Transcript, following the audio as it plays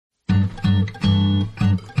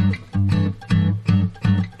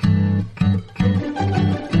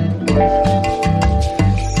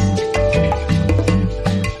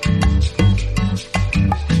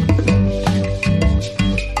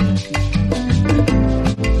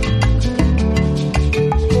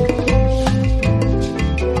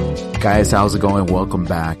Guys, how's it going? Welcome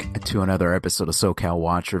back to another episode of SoCal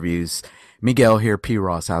Watch Reviews. Miguel here, P.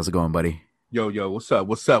 Ross. How's it going, buddy? Yo, what's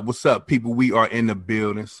up, people? We are in the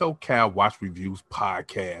building. SoCal Watch Reviews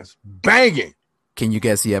podcast. Banging. Can you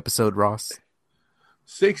guess the episode, Ross?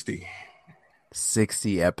 60.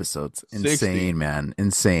 60 episodes. 60. Insane, man.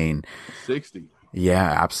 Insane. 60.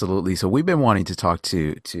 Yeah, absolutely. So we've been wanting to talk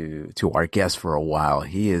to our guest for a while.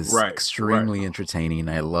 He is extremely entertaining.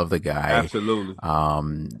 I love the guy. Absolutely.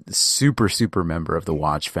 Super member of the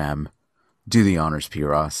Watch fam. Do the honors, P.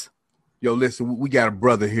 Ross. Yo, listen, we got a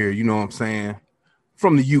brother here, you know what I'm saying?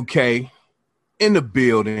 From the UK, in the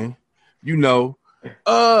building, you know.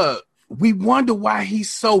 We wonder why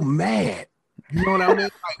he's so mad. You know what I mean?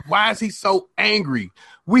 Like, why is he so angry?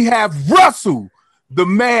 We have Russell, the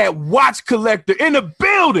mad watch collector, in the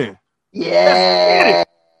building. Yeah.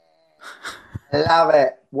 I love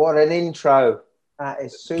it. What an intro. That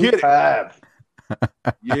is superb.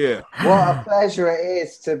 Yeah. What a pleasure it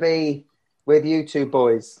is to be with you two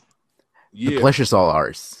boys. Yeah. The pleasure's all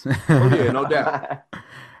ours. Oh, yeah, no doubt.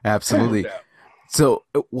 Absolutely. No doubt. So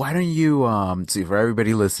why don't you see, for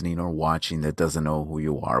everybody listening or watching that doesn't know who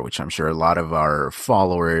you are, which I'm sure a lot of our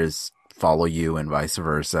followers follow you and vice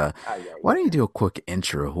versa. Why don't you do a quick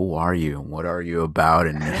intro? Who are you? What are you about?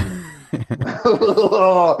 And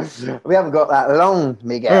we haven't got that long,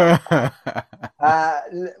 Miguel.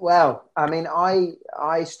 Well, I mean, I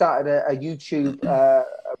started a YouTube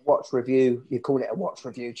watch review. You call it a watch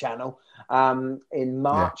review channel in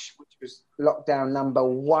March, which was lockdown number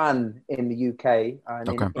 1 in the UK.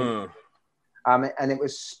 And it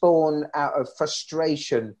was spawned out of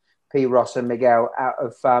frustration, P. Ross and Miguel, out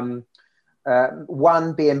of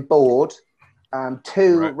 1 being bored,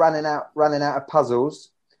 2 running out of puzzles,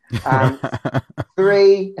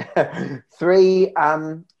 3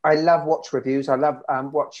 I love watch reviews. I love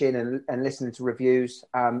watching and listening to reviews,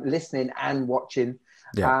 listening and watching.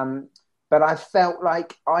 But I felt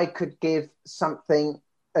like I could give something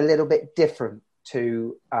a little bit different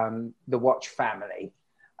to the watch family.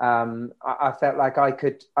 I felt like I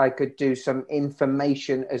could do some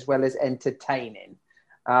information as well as entertaining.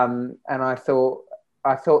 And I thought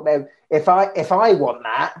that if I want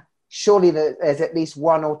that, surely there's at least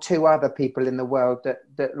 1 or 2 other people in the world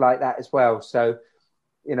that like that as well. So,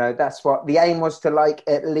 you know, that's what the aim was, to like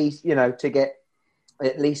at least, you know, to get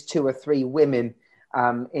at least 2 or 3 women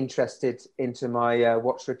interested into my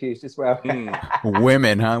watch reviews as well.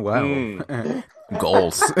 Women, huh? Wow.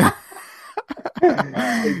 Goals.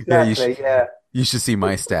 Exactly. You should see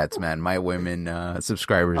my stats, man. My women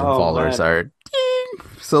subscribers and followers are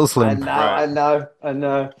so slim. I know.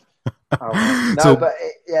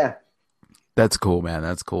 That's cool, man.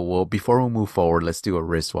 That's cool. Well, before we move forward, let's do a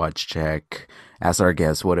wristwatch check. Ask our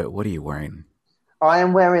guest, what are you wearing? I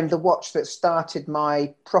am wearing the watch that started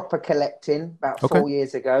my proper collecting about 4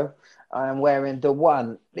 years ago. I am wearing the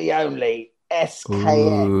one, the only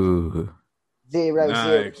SKX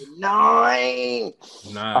 009. Nice.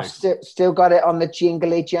 I've still got it on the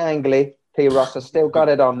jingly jangly, P. Ross. I still got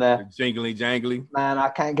it on there. Jingly jangly. Man, I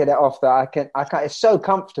can't get it off there. I can't. It's so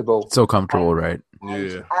comfortable. So comfortable, right?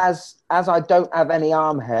 Yeah. As I don't have any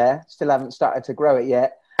arm hair, still haven't started to grow it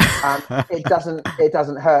yet. It doesn't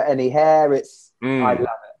hurt any hair. I love it.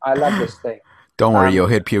 I love this thing. Don't worry, you'll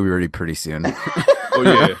hit puberty pretty soon. Oh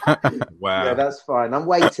yeah. Wow. Yeah, that's fine. I'm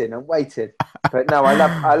waiting. But no,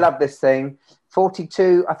 I love this thing.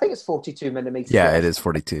 42. I think it's 42 millimeters. Yeah, it is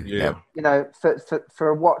 42. Yeah. You know, for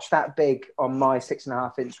a watch that big on my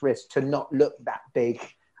 6.5-inch wrist to not look that big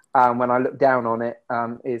when I look down on it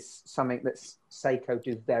is something that Seiko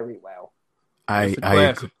do very well.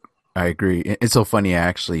 I agree. It's so funny,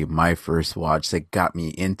 actually. My first watch that got me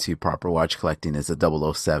into proper watch collecting is a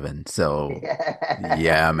 007. So,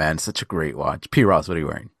 yeah, man, such a great watch. P. Ross, what are you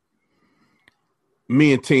wearing?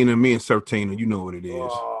 Me and Sir Tina, you know what it is.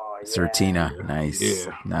 Oh, yeah. Sir Tina, nice.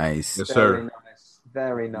 Yeah. Nice. Yes, sir.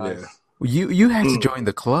 Very nice. Yeah. You had to join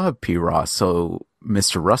the club, P. Ross. So,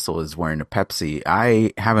 Mr. Russell is wearing a Pepsi.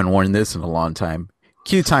 I haven't worn this in a long time.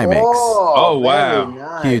 Q Timex. Oh, wow.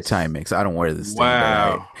 Nice. Q Timex. I don't wear this thing.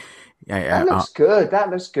 Wow. That looks good. That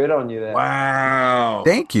looks good on you there. Wow.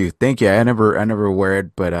 Thank you. I never wear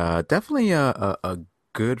it, but definitely a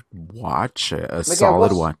good watch, Miguel,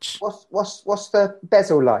 solid watch. What's the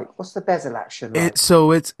bezel like? What's the bezel action like?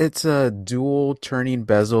 It's a dual turning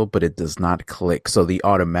bezel, but it does not click. So the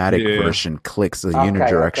automatic version clicks the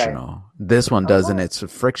unidirectional. Okay. This one doesn't. It's a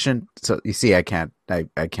friction. So you see, I can't turn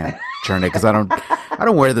it because I I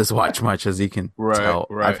don't wear this watch much, as you can tell.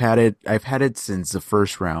 Right. I've had it since the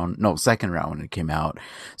second round when it came out.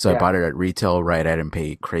 So I bought it at retail, right? I didn't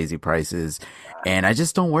pay crazy prices, and I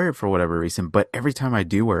just don't wear it for whatever reason. But every time I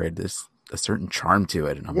do wear it, there's a certain charm to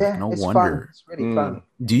it, and I'm like, no it's wonder. Fun. It's really fun.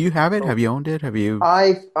 Do you have it? Have you owned it? Have you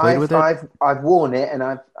played with it? I've worn it, and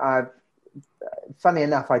I've funny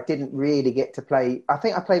enough, I didn't really get to play. I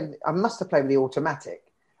must have played with the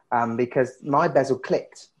automatic, because my bezel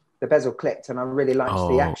clicked. The bezel clicked, and I really liked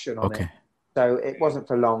the action on it. So it wasn't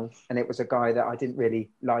for long, and it was a guy that I didn't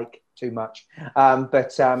really like too much. I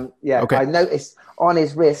noticed on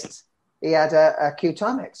his wrists he had a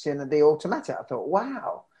Q-Timex, the automatic. I thought,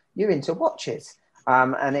 wow, you're into watches.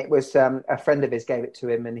 And it was a friend of his gave it to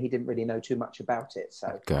him, and he didn't really know too much about it.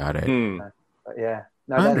 So got it. But yeah,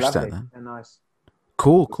 no, I they're understand lovely. that. They're nice.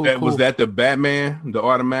 Cool. Was that the Batman, the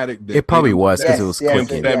automatic? It probably was, because it was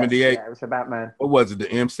clicking. M78. Yeah, it was the Batman. What was it? The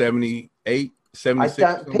M78,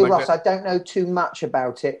 76? I don't know too much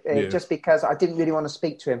about it, just because I didn't really want to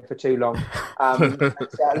speak to him for too long.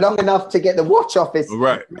 Long enough to get the watch off his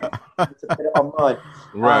right to put it on mine.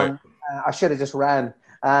 Right. I should have just ran.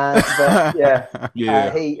 But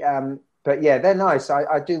they're nice.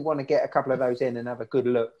 I do want to get a couple of those in and have a good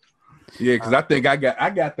look. Yeah, because I think I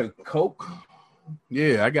got the Coke.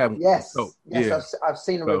 Yeah, I got Coke. Yes. I've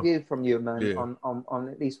seen a review from you, man, on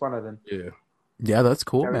at least one of them. Yeah, that's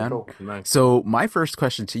cool, Very man. Cool. Nice. So my first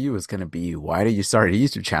question to you is going to be, why did you start a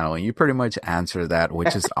YouTube channel? And you pretty much answered that,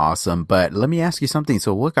 which is awesome. But let me ask you something.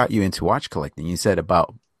 So what got you into watch collecting? You said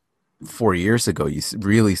about 4 years ago you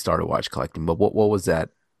really started watch collecting. But what was that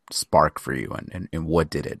spark for you, and what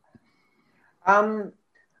did it?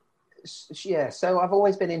 So I've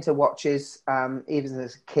always been into watches. Even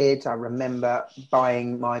as a kid, I remember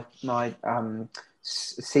buying my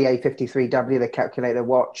CA53W, the calculator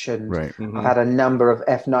watch, and I've had a number of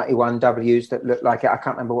F91Ws that look like it. I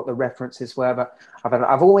can't remember what the references were, but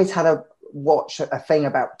I've always had a thing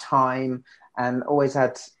about time, and always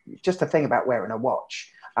had just a thing about wearing a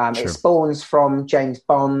watch. It spawns from James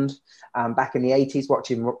Bond. Back in the 80s,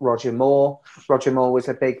 watching Roger Moore. Roger Moore was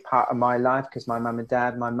a big part of my life because my mum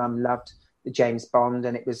loved the James Bond,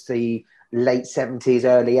 and it was the late 70s,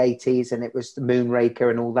 early 80s, and it was the Moonraker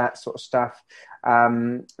and all that sort of stuff.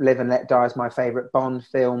 Live and Let Die is my favorite Bond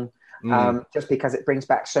film, just because it brings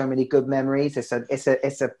back so many good memories.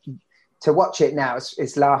 To watch it now,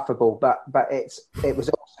 it's laughable, but it was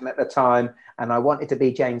awesome at the time, and I wanted to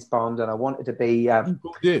be James Bond, and I wanted to be I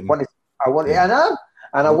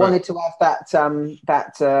wanted to have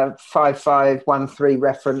that 5513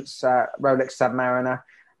 reference Rolex Submariner.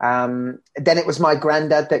 Then it was my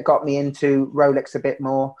granddad that got me into Rolex a bit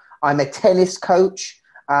more. I'm a tennis coach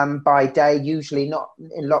by day, usually not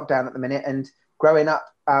in lockdown at the minute. And growing up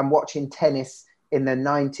watching tennis in the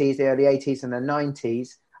 90s, the early 80s and the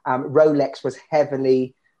 90s, Rolex was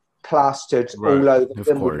heavily plastered all over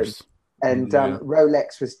Wimbledon. And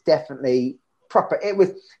Rolex was definitely proper. It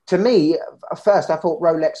was, to me, first I thought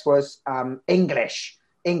Rolex was English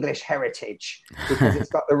heritage, because it's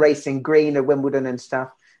got the racing green of Wimbledon and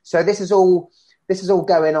stuff. So this is all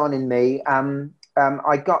going on in me.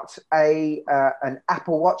 I got an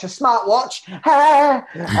Apple Watch, a smartwatch.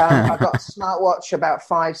 I got a smartwatch about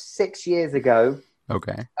 5-6 years ago.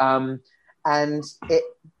 Okay. And it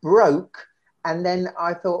broke. And then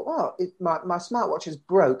I thought, well, my smartwatch is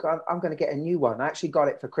broke. I'm going to get a new one. I actually got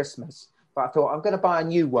it for Christmas, but I thought I'm going to buy a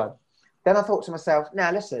new one. Then I thought to myself,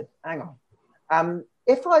 now listen, hang on.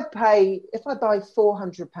 If I buy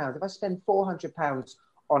 £400, if I spend £400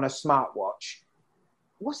 on a smartwatch,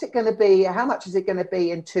 what's it going to be? How much is it going to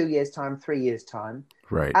be in 2 years' time, 3 years' time?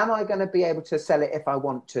 Right. Am I going to be able to sell it if I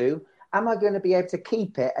want to? Am I going to be able to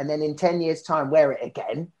keep it and then in 10 years' time wear it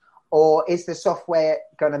again? Or is the software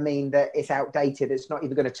going to mean that it's outdated? It's not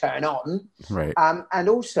even going to turn on. Right. And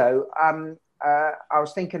also, I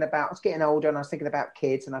was getting older, and I was thinking about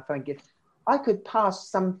kids, and I think I could pass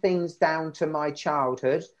some things down to my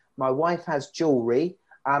childhood. My wife has jewelry.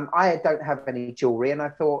 I don't have any jewelry, and I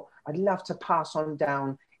thought I'd love to pass on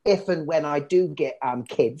down, if and when I do get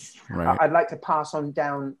kids, I'd like to pass on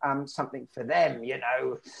down something for them,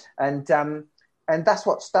 and that's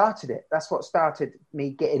what started it. That's what started me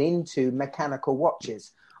getting into mechanical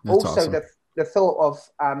watches. That's also, awesome. the thought of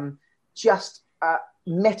just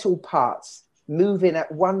metal parts moving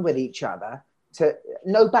at one with each other, to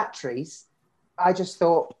no batteries. I just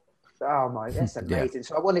thought, oh my, that's amazing. Yeah.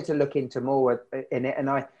 So I wanted to look into more in it, and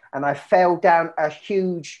I fell down a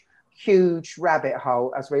huge rabbit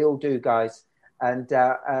hole, as we all do, guys. And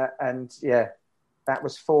yeah, that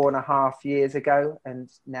was 4.5 years ago, and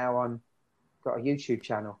now got a YouTube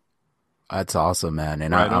channel. That's awesome, man.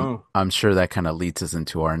 And Right I'm sure that kind of leads us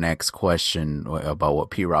into our next question about what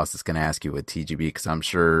P. Ross is going to ask you with TGV, because I'm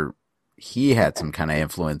sure he had some kind of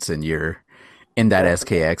influence in that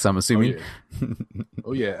SKX, I'm assuming.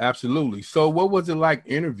 Oh yeah, absolutely. So what was it like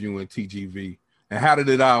interviewing TGV, and how did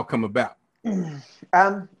it all come about?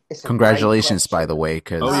 Congratulations, by the way,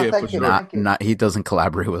 because thank you. He doesn't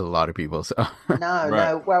collaborate with a lot of people. So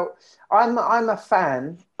no. Well, I'm a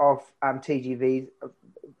fan of TGV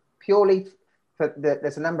purely for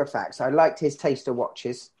there's a number of facts. I liked his taste of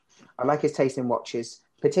watches. I like his taste in watches.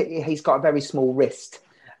 Particularly, he's got a very small wrist,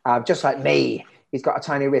 just like me. He's got a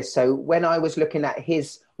tiny wrist. So when I was looking at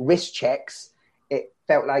his wrist checks, it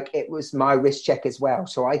felt like it was my wrist check as well.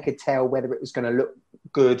 So I could tell whether it was going to look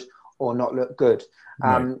good or not look good.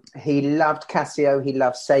 Right. He loved Casio. He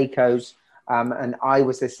loved Seikos. And I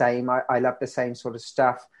was the same. I loved the same sort of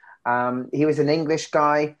stuff. He was an English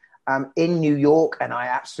guy in New York, and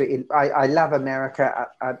I love America.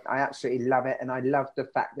 I absolutely love it. And I love the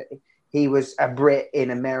fact that he was a Brit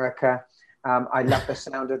in America. I love the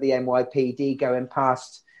sound of the NYPD going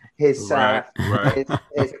past his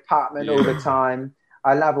apartment all the time.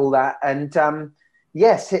 I love all that. And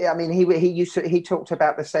yes, he talked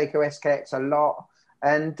about the Seiko SKX a lot.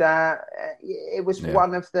 And it was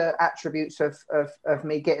one of the attributes of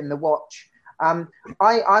me getting the watch. I'm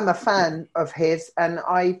a fan of his, and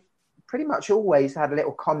I pretty much always had a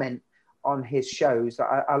little comment on his shows.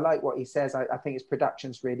 I like what he says. I think his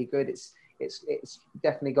production's really good. It's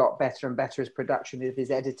definitely got better and better, his production of his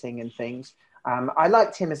editing and things. I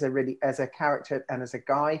liked him as a character and as a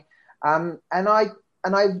guy. And I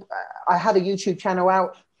had a YouTube channel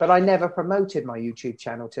out, but I never promoted my YouTube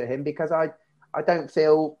channel to him because I didn't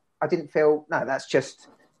feel, no, that's just,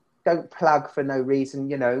 don't plug for no reason.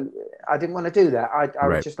 You know, I didn't want to do that. I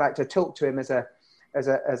would just like to talk to him as a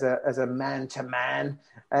man to man.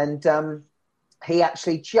 And he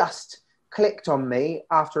actually just clicked on me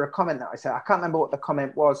after a comment that I said. I can't remember what the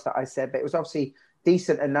comment was that I said, but it was obviously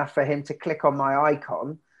decent enough for him to click on my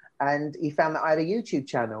icon. And he found that I had a YouTube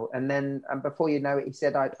channel. And then before you know it, he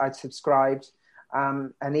said I'd subscribed.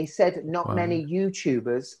 And he said not many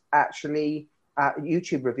YouTubers actually,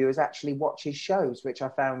 YouTube reviewers actually watch his shows, which I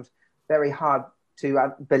found very hard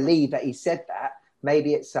to believe that he said that.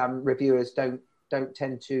 Maybe it's reviewers don't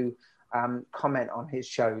tend to comment on his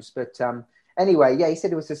shows. But anyway, he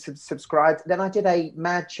said it was subscribed. Then I did a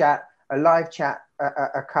mad chat, a live chat,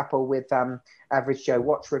 a couple with Average Joe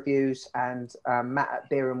Watch Reviews and Matt at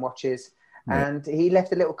Beer and Watches. Right. And he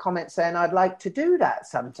left a little comment saying, I'd like to do that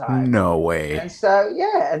sometime. No way. And so,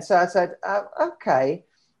 and so I said, okay.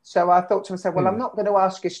 So I thought to myself, well, I'm not going to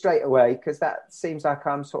ask you straight away because that seems like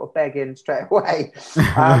I'm sort of begging straight away.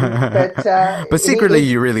 But secretly,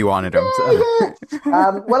 you really wanted him.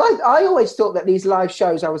 Well, I always thought that these live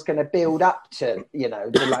shows I was going to build up to, you know,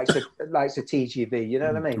 the likes of TGV. You know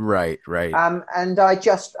what I mean? Right. And I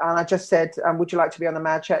just said, would you like to be on the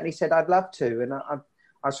Mad Chat? And he said, I'd love to. And I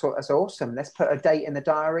thought, that's awesome. Let's put a date in the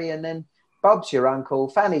diary, and then Bob's your uncle,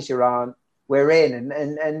 Fanny's your aunt. We're in,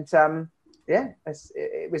 and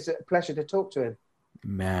it was a pleasure to talk to him.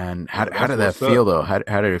 Man, how did that feel though? How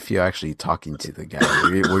did it feel actually talking to the guy?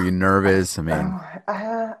 Were you nervous? I mean,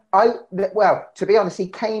 well, to be honest, he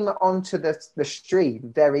came onto the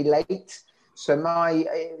stream very late,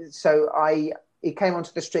 he came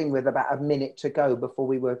onto the stream with about a minute to go before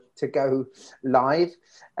we were to go live,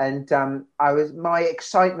 and my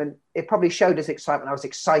excitement. It probably showed his excitement. I was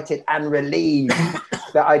excited and relieved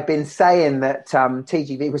that I'd been saying that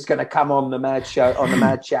TGV was going to come on the Mad Show, on the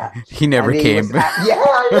Mad Chat. He never came.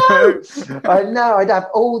 I know. I'd have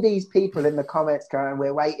all these people in the comments going,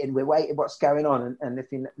 we're waiting, what's going on? And if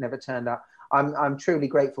he never turned up, I'm truly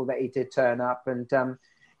grateful that he did turn up. And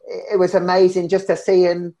it was amazing just to see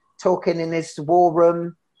him talking in his war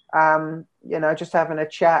room, just having a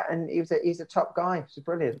chat. And he's a top guy. It's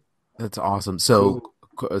brilliant. That's awesome. So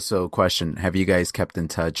question, have you guys kept in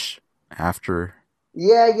touch after?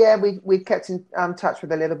 Yeah, we've kept in touch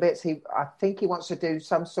with a little bit. I think he wants to do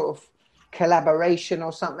some sort of collaboration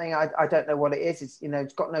or something. I don't know what it is.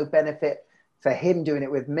 It's got no benefit for him doing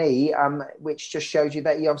it with me, which just shows you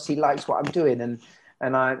that he obviously likes what I'm doing, and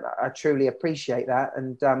I truly appreciate that.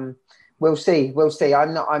 And we'll see.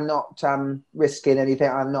 I'm not risking anything.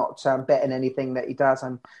 I'm not betting anything that he does.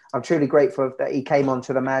 I'm truly grateful that he came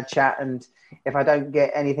onto the Mad Chat, and if I don't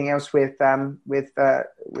get anything else with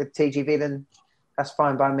TGV, then that's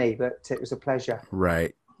fine by me. But it was a pleasure.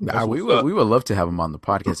 Right. That's We what's up. would love to have him on the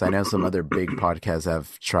podcast. I know some other big podcasts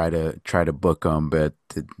have tried to book him, but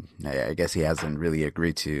I guess he hasn't really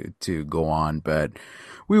agreed to go on. But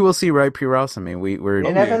we will see, right, P. Ross? I mean, we're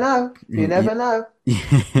You never know. You never know.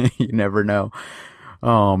 you never know.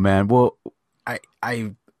 Oh man. Well,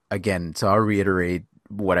 I again, so I'll reiterate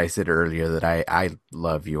what I said earlier that I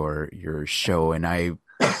love your show, and I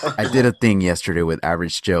did a thing yesterday with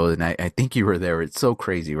Average Joe, and I think you were there. It's so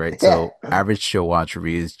crazy, right? Yeah. So Average Joe Watch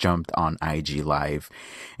Reviews jumped on IG Live,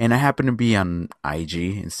 and I happened to be on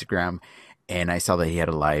IG, Instagram, and I saw that he had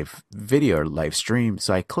a live video or live stream.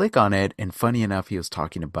 So I click on it, and funny enough, he was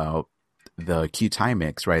talking about the Q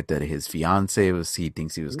Timex, right? That his fiance he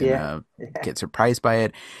thinks he was gonna get surprised by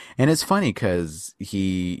it. And it's funny because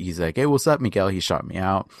he's like, "Hey, what's up, Miguel?" He shot me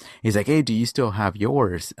out. He's like, "Hey, do you still have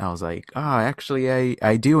yours?" I was like, "Oh, actually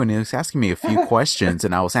I do." And he was asking me a few questions,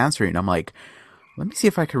 and I was answering. I'm like, let me see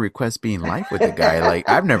if I can request being live with the guy. Like,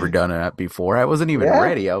 I've never done that before. I wasn't even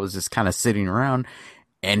ready. I was just kind of sitting around.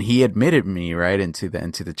 And he admitted me right into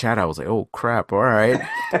the chat. I was like, "Oh crap! All right."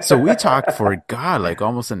 So we talked for like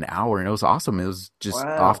almost an hour, and it was awesome. It was just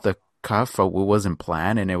off the cuff. It wasn't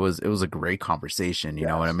planned, and it was a great conversation. You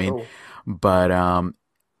know what I mean? Cool. But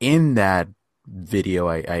in that video,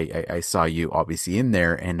 I saw you obviously in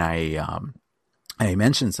there, and I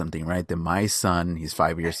mentioned something, right? That my son, he's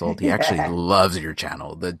 5 years old. He actually loves your channel.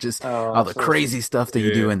 All the crazy stuff that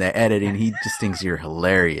you do in the editing. He just thinks you're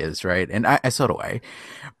hilarious, right? And I so do I.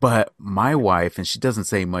 But my wife, and she doesn't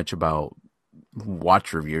say much about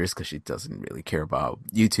watch reviewers because she doesn't really care about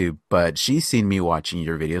YouTube, but she's seen me watching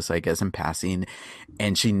your videos, I guess, in passing,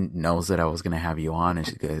 and she knows that I was gonna have you on, and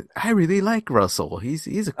she goes, "I really like Russell. He's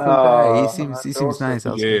a cool guy. He seems awesome. Nice."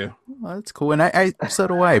 I was like, well, that's cool, and I so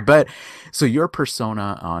do I. But so your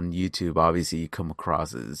persona on YouTube, obviously, you come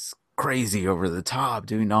across as crazy, over the top,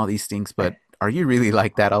 doing all these things, but are you really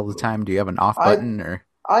like that all the time? Do you have an off button or?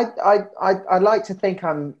 I like to think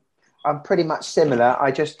I'm pretty much similar. I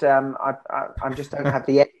just I just don't have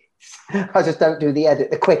the edits. I just don't do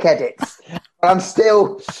the quick edits. But I'm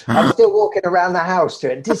still walking around the house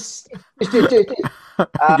doing I've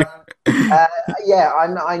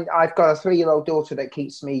got a 3-year-old daughter that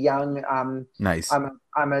keeps me young. Nice. I'm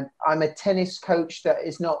a tennis coach that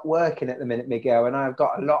is not working at the minute, Miguel, and I've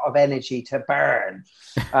got a lot of energy to burn.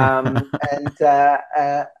 I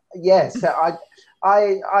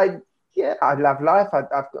love life.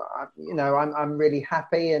 I'm really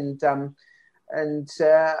happy, and I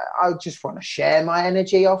just want to share my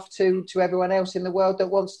energy off to everyone else in the world that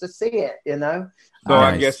wants to see it. You know. So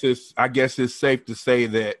nice. I guess it's safe to say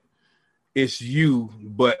that it's you,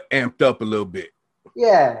 but amped up a little bit.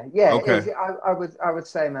 Yeah. Okay. I would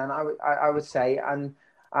say, man. I would say, and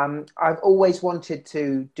I've always wanted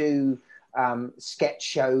to do sketch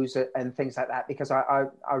shows and things like that because I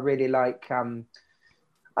really like.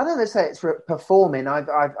 I don't know, say it's performing.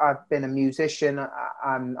 I've been a musician.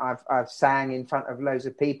 I've sang in front of loads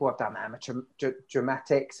of people. I've done amateur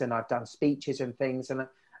dramatics, and I've done speeches and things. And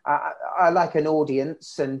I like an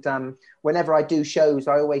audience. And whenever I do shows,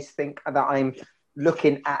 I always think that I'm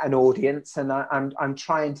looking at an audience, and I'm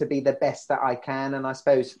trying to be the best that I can. And I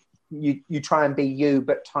suppose you try and be you,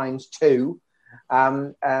 but times two.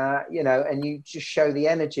 And you just show the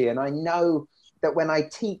energy. And I know that when I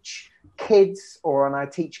teach kids or when I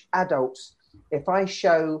teach adults, if I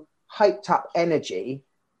show hyped up energy,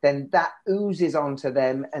 then that oozes onto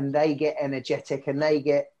them and they get energetic and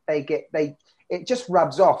it just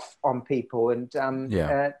rubs off on people. And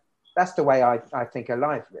that's the way I think of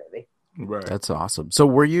life, really. Right. That's awesome. So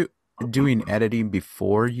were you doing editing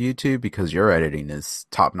before YouTube? Because your editing is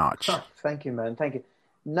top notch. Oh, thank you, man. Thank you.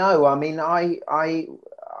 No, I mean, I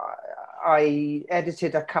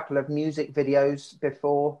edited a couple of music videos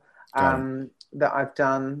before that I've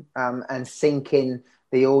done, and syncing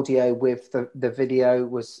the audio with the video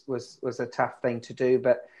was a tough thing to do,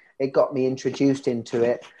 but it got me introduced into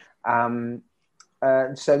it.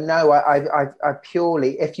 So no, I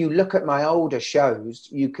purely, if you look at my older shows,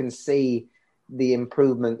 you can see the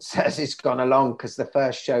improvements as it's gone along, because the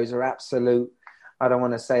first shows are absolute, I don't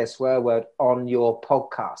want to say a swear word on your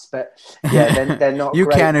podcast, but yeah, they're not. You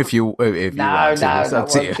great. Can if you want to. I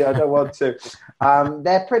don't want to.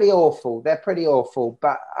 They're pretty awful.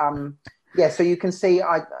 But so you can see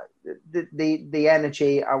the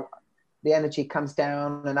energy. The energy comes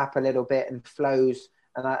down and up a little bit and flows.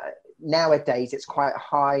 And nowadays it's quite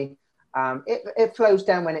high. It flows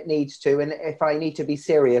down when it needs to, and if I need to be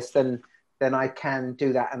serious, then I can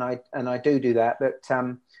do that, and I do that. But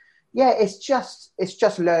it's just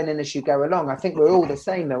learning as you go along. I think we're all the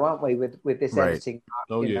same, though, aren't we? With this editing.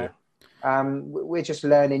 Oh yeah. We're just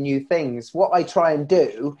learning new things. What I try and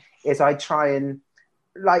do is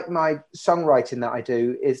like my songwriting that I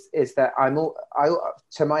do is that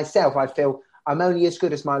to myself, I feel I'm only as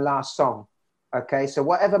good as my last song. Okay. So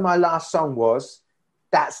whatever my last song was,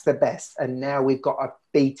 that's the best. And now we've got to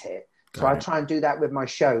beat it. So I try and do that with my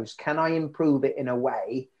shows. Can I improve it in a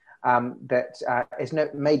way that is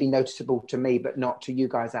maybe noticeable to me, but not to you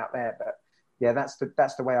guys out there? But yeah, that's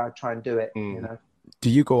the way I try and do it. You know. Do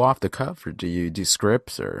you go off the cuff, or do you do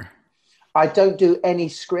scripts, or? I don't do any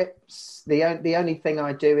scripts. The only thing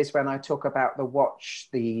I do is when I talk about the watch,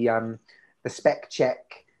 the spec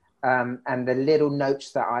check, and the little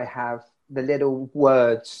notes that I have, the little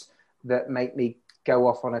words that make me go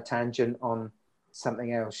off on a tangent on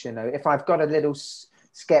something else. You know, if I've got a little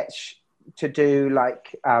sketch to do,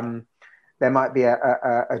 like there might be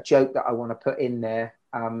a joke that I want to put in there,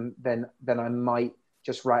 then I might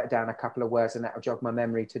just write down a couple of words and that'll jog my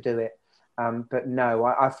memory to do it. But no,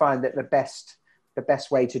 I find that the best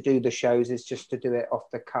way to do the shows is just to do it off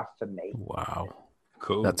the cuff for me. Wow.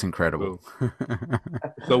 Cool. That's incredible. Cool.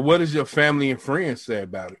 So what does your family and friends say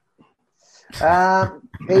about it?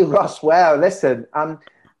 Hey, Ross, well, listen,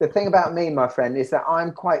 the thing about me, my friend, is that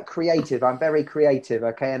I'm quite creative. I'm very creative.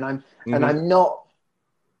 Okay. And I'm not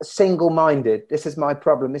single-minded. This is my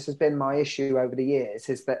problem. This has been my issue over the years,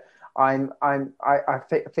 is that I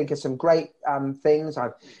think of some great things. I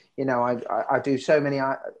do so many.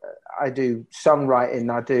 I do songwriting.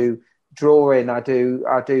 I do drawing. I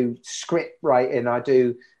do script writing. I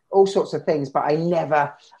do all sorts of things, but I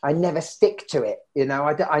never stick to it. You know,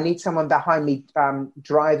 I need someone behind me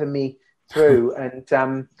driving me through.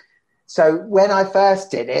 And so when I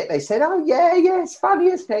first did it, they said, "Oh yeah, it's funny,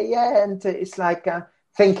 isn't it? Yeah," and it's like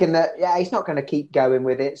thinking that he's not going to keep going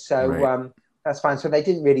with it, so. Right. That's fine. So they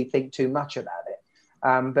didn't really think too much about it.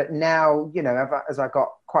 But now, you know, as I got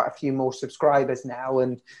quite a few more subscribers now,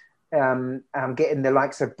 and I'm getting the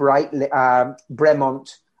likes of Bremont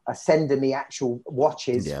sending me actual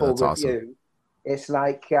watches for review. Awesome. It's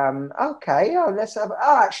like, okay, I'll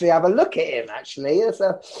actually have a look at him. Actually,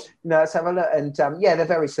 let's have a look. And they're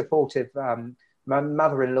very supportive. My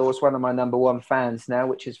mother-in-law is one of my number one fans now,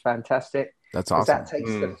 which is fantastic. That's awesome. That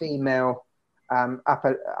takes the female. Up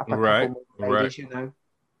a couple more ladies, you know.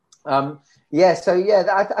 I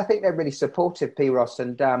think they're really supportive, P. Ross,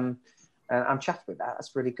 and I'm chuffed with that.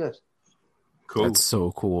 That's really good. Cool. That's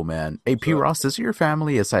so cool, man. Hey, P. Ross, does your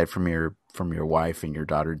family, aside from your wife and your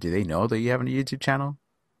daughter, do they know that you have a YouTube channel?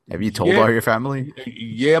 Have you told all your family?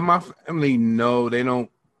 Yeah, my family know. They don't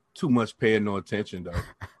too much pay no attention though.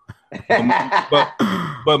 but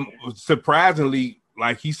surprisingly,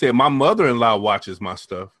 like he said, my mother-in-law watches my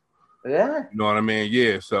stuff. Yeah. You know what I mean?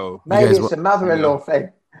 Yeah. So maybe it's a mother-in-law thing.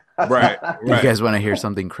 Right. You guys want to hear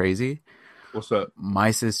something crazy? What's up? My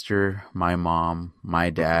sister, my mom, my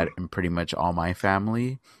dad, and pretty much all my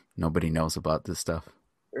family, nobody knows about this stuff.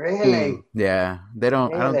 Really? Yeah. They don't.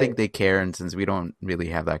 Really? I don't think they care, and since we don't really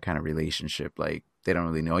have that kind of relationship, like they don't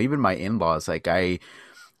really know. Even my in-laws, like I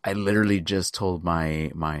literally just told my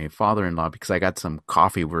father-in-law, because I got some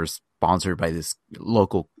coffee. We're sponsored by this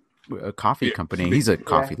local coffee company. He's a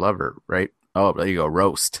coffee lover, right? Oh, there you go.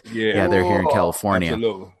 Roast. Yeah, they're here in California.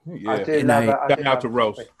 Absolutely. Yeah. Shout out to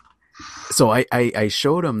Roast. So I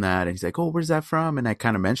showed him that, and he's like, "Oh, where's that from?" And I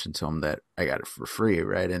kind of mentioned to him that I got it for free,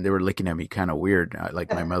 right? And they were looking at me kind of weird,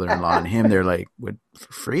 like my mother-in-law and him. They're like, "What,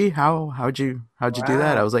 for free? How'd you do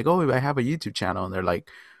that?" I was like, "Oh, I have a YouTube channel," and they're like,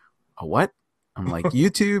 "A what?" I'm like,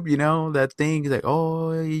 YouTube, you know, that thing. He's like,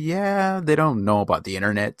 "Oh, yeah." They don't know about the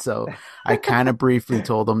internet. So I kind of briefly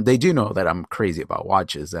told them. They do know that I'm crazy about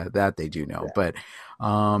watches. That they do know. Yeah. But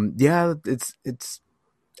it's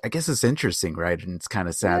I guess it's interesting, right? And it's kind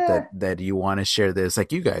of sad that you want to share this,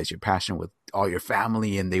 like you guys, you're passionate with all your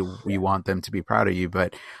family, and you want them to be proud of you.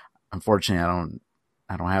 But unfortunately,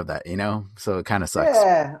 I don't have that, you know. So it kind of sucks.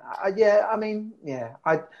 Yeah. I mean, yeah.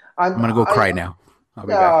 I'm gonna go cry now. I'll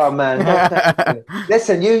be back. Man,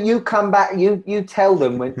 listen, you come back. You tell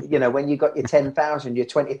them when you got your 10,000, your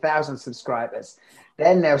 20,000 subscribers,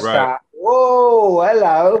 then they'll start. Whoa,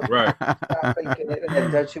 hello. Right.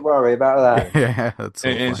 Don't you worry about that. Yeah, that's so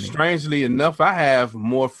and strangely enough, I have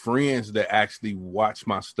more friends that actually watch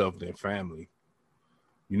my stuff than family.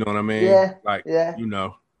 You know what I mean? Yeah. Like, you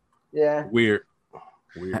know. Yeah. Weird.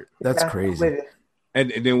 That's crazy.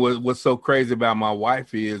 And then what's so crazy about my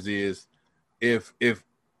wife is if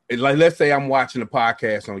like, let's say I'm watching a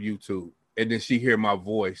podcast on YouTube and then she hear my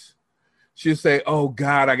voice, she'll say, "Oh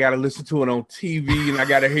God, I gotta listen to it on TV and I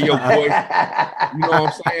gotta hear your voice." You know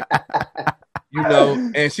what I'm saying? You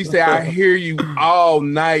know, and she said, "I hear you all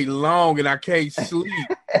night long and I can't sleep."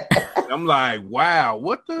 And I'm like, wow,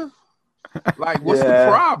 what the? Like, what's the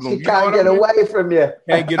problem? She can't get away from you.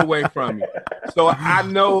 Can't get away from you. So I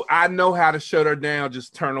know how to shut her down.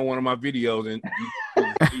 Just turn on one of my videos and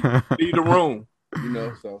leave the room.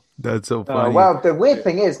 So that's so funny. Well, the weird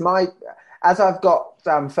thing is, as I've got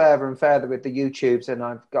further and further with the YouTubes, and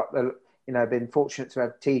I've got been fortunate to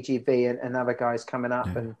have TGV and other guys coming up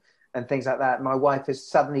and things like that. My wife has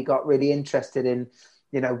suddenly got really interested in,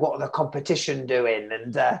 what are the competition doing,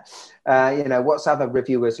 and what's other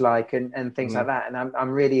reviewers like, and things like that. And I'm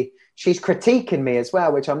really, she's critiquing me as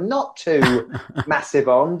well, which I'm not too massive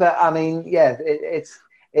on, but I mean, yeah, it's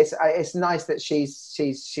nice that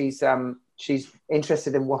she's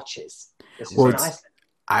interested in watches. This is nice.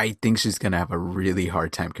 I think she's going to have a really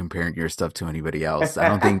hard time comparing your stuff to anybody else. I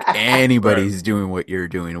don't think anybody's doing what you're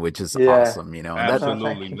doing, which is awesome,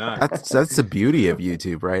 Absolutely not. That's the beauty of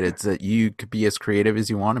YouTube, right? It's that you could be as creative as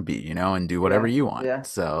you want to be, and do whatever you want. Yeah.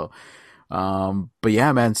 So, but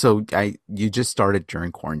yeah, man. So you just started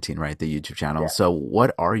during quarantine, right? The YouTube channel. Yeah. So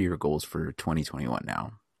what are your goals for 2021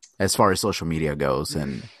 now, as far as social media goes?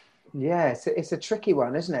 And yeah, it's a tricky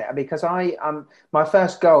one, isn't it? Because my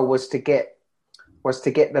first goal was to get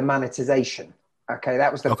the monetization. Okay,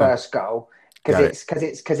 that was the first goal, because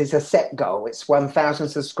it's a set goal. It's 1,000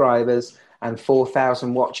 subscribers and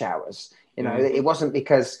 4,000 watch hours. It wasn't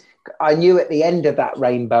because I knew at the end of that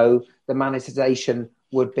rainbow the monetization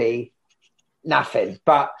would be nothing,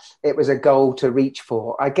 but it was a goal to reach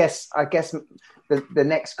for. I guess the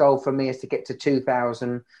next goal for me is to get to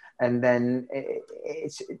 2,000, and then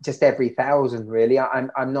it's just every 1,000 really.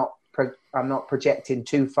 I'm not projecting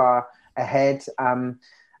too far ahead, and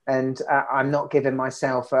I'm not giving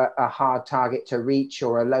myself a hard target to reach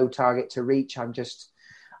or a low target to reach. I'm just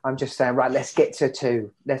saying, right, let's get to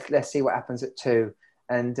 2. Let's see what happens at 2,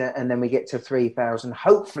 and then we get to 3,000.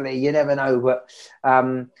 Hopefully, you never know, but I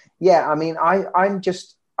mean, I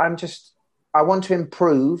want to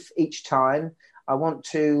improve each time. I want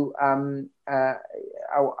to I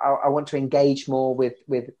want to engage more with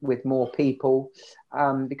more people,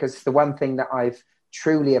 because the one thing that I've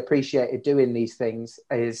truly appreciated doing these things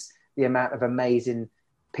is the amount of amazing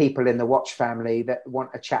people in the watch family that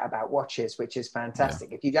want to chat about watches, which is fantastic.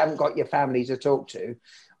 Yeah. If you haven't got your family to talk to,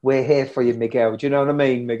 we're here for you, Miguel. Do you know what I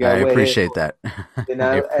mean, Miguel? I appreciate that.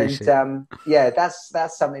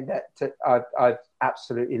 That's something that I've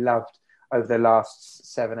absolutely loved over the last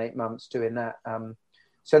 7-8 months doing that.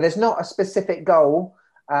 So there's not a specific goal.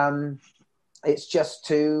 It's just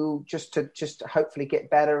to hopefully get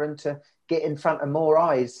better and to get in front of more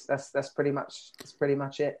eyes. That's pretty much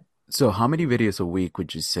it. So how many videos a week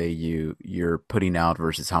would you say you're putting out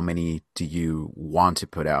versus how many do you want to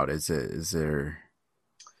put out? Is there?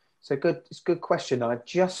 It's a good question. I've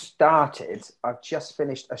just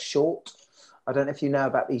finished a short. I don't know if you know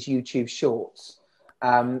about these YouTube shorts,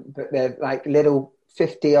 but they're like little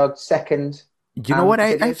 50-odd second. You know what?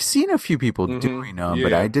 I've seen a few people doing them,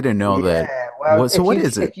 but I didn't know that. Well, what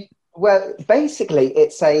is it? Well, basically,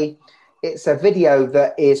 it's a video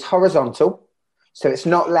that is horizontal, so it's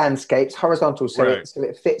not landscapes. Horizontal, so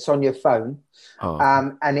it fits on your phone,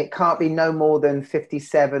 and it can't be no more than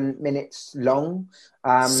 57 minutes long.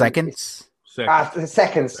 Seconds.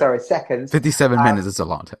 Seconds. 57 minutes is a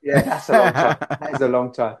long time. Yeah, that's a long time. That is a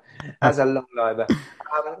long time. That's a long liver.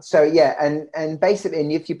 And basically,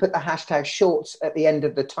 and if you put the hashtag shorts at the end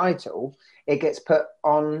of the title, it gets put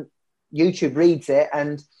on YouTube, reads it,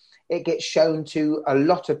 and it gets shown to a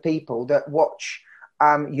lot of people that watch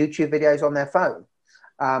YouTube videos on their phone.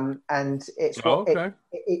 And it's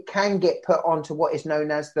it can get put onto what is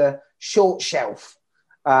known as the short shelf,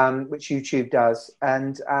 which YouTube does.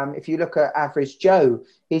 And if you look at Average Joe,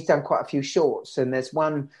 he's done quite a few shorts, and there's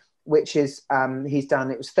one which is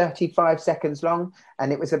it was 35 seconds long,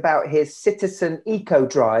 and it was about his Citizen Eco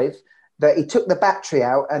Drive, that he took the battery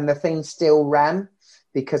out and the thing still ran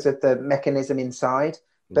because of the mechanism inside.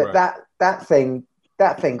 But that thing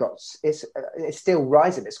it's still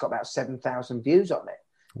rising. It's got about 7,000 views on it.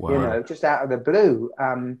 Wow. Just out of the blue.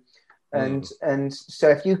 And so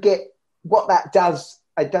if you get what that does,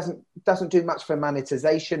 it doesn't do much for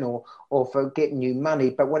monetization or for getting you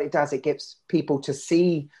money, but what it does, it gets people to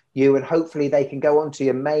see you, and hopefully they can go onto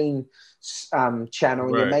your main channel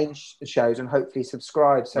and your main shows and hopefully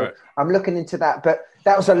subscribe. So I'm looking into that, but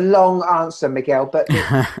that was a long answer, Miguel. But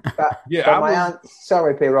sorry,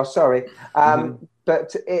 Piros, sorry.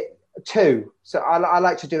 But 2. So I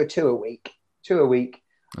like to do 2 a week. 2 a week.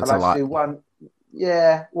 That's I like a lot. to do one.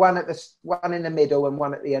 Yeah, one in the middle and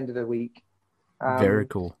one at the end of the week. Very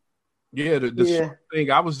cool. Yeah, the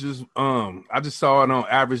thing I just saw it on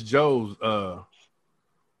Average Joe's.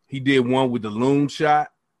 He did one with the loom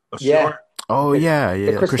shot. Short. Oh The yeah,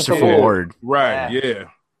 Christopher Christopher Ward. Ward. Right. Yeah.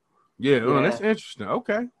 Yeah. Oh, that's interesting.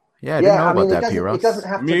 Okay. Yeah, I didn't Yeah, know I about mean, that, P. it Ross. doesn't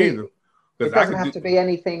have to Me be. either. Because It I doesn't could have do. to be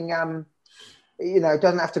anything. It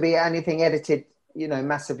doesn't have to be anything edited.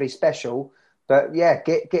 Massively special. But yeah,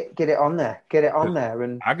 get it on there. Get it on there,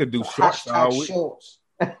 and I could do shorts hashtag all week. shorts.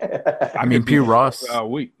 I mean, could P. do shorts Ross, all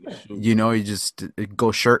week. you just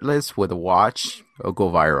go shirtless with a watch or go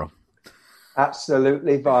viral.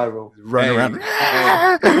 Absolutely viral. Run around.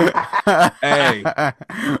 Hey.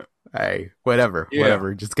 Hey, whatever.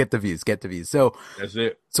 Just get the views. So That's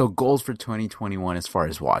it. So goals for 2021 as far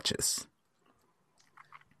as watches.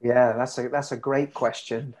 Yeah, that's a great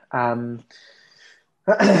question.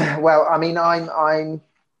 Well, I mean, I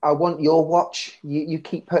want your watch. You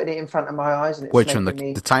keep putting it in front of my eyes, and it's which one?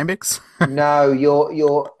 making The Timex? No,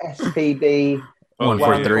 your SPB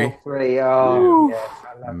 143. Oh, yes,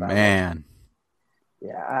 I love that man. Watch.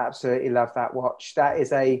 Yeah, I absolutely love that watch.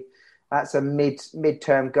 That's a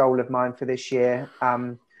midterm goal of mine for this year.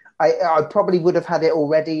 I probably would have had it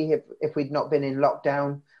already if we'd not been in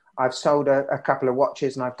lockdown. I've sold a couple of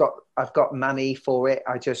watches and I've got money for it.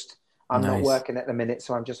 I'm not working at the minute,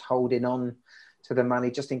 so I'm just holding on to the money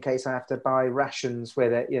just in case I have to buy rations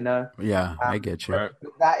with it, Yeah, I get you. Right.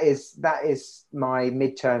 That is my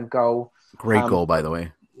midterm goal. Great goal, by the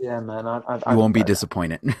way. Yeah, man. You won't be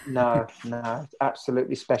disappointed. No,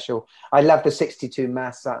 absolutely special. I love the 62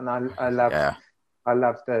 mass, and I love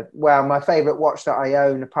my favorite watch that I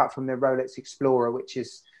own, apart from the Rolex Explorer, which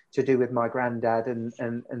is to do with my granddad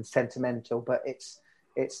and sentimental, but it's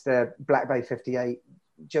the Black Bay 58.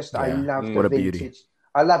 I love the vintage. Beauty.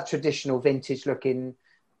 I love traditional vintage looking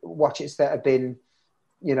watches that have been,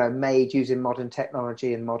 made using modern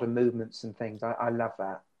technology and modern movements and things. I love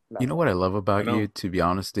that. You know what I love about you, to be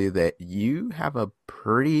honest, dude, that you have a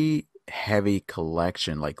pretty heavy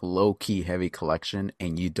collection, like low-key heavy collection,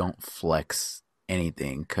 and you don't flex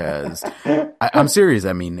anything, because I'm serious.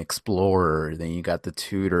 I mean, Explorer, then you got the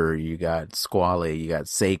Tudor, you got Squale, you got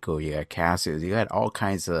Seiko, you got Casio, you got all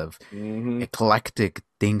kinds of eclectic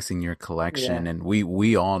things in your collection, and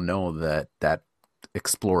we all know that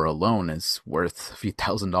Explorer alone is worth a few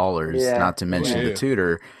 $1,000s, not to mention the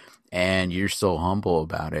Tudor. And you're so humble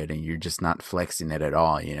about it, and you're just not flexing it at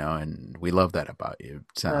all, and we love that about you.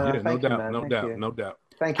 So. No doubt.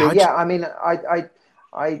 Thank you. I mean,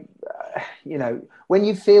 I when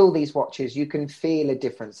you feel these watches, you can feel a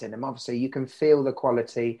difference in them. Obviously, you can feel the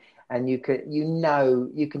quality, and you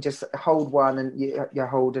can just hold one and you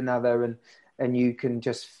hold another, and you can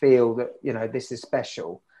just feel that, this is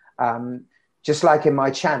special. Just like in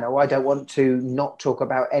my channel, I don't want to not talk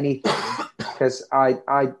about anything. Because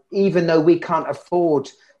I even though we can't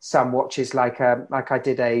afford some watches like I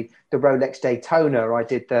did the Rolex Daytona, I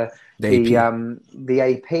did the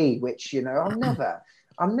AP, which I'm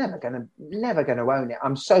never gonna own it.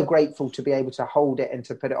 I'm so grateful to be able to hold it and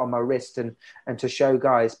to put it on my wrist and to show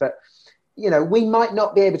guys. But we might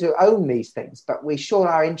not be able to own these things, but we sure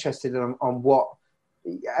are interested on what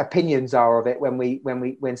opinions are of it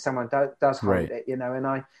when someone does hold it,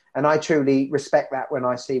 and I truly respect that when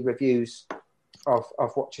I see reviews of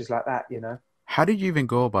watches like that. How did you even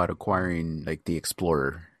go about acquiring like the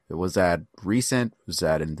Explorer? Was that recent? Was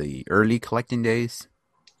that in the early collecting days?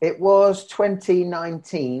 It was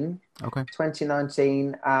 2019. Okay.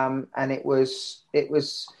 2019, and it was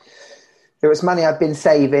money I'd been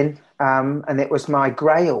saving, and it was my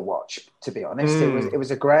Grail watch. To be honest, it was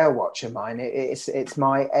a Grail watch of mine. It's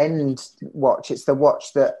my end watch. It's the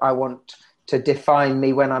watch that I want to define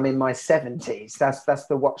me when I'm in my 70s. That's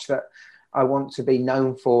the watch that I want to be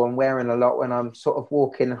known for and wearing a lot when I'm sort of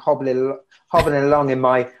walking, hobbling along in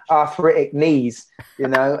my arthritic knees,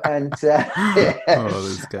 and my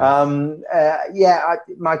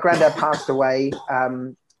granddad passed away,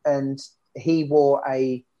 and he's got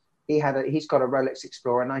a Rolex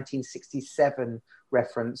Explorer, 1967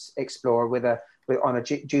 reference Explorer on a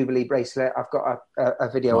Jubilee bracelet. I've got a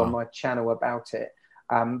video on my channel about it.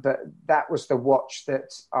 But that was the watch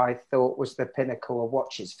that I thought was the pinnacle of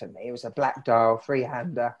watches for me. It was a black dial,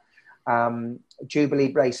 3-hander,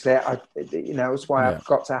 Jubilee bracelet. It's why I've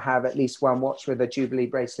got to have at least one watch with a Jubilee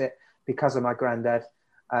bracelet because of my granddad.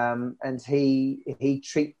 And he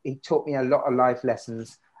taught me a lot of life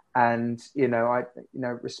lessons, and I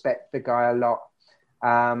respect the guy a lot.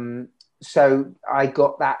 So I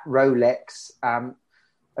got that Rolex a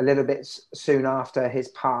little bit soon after his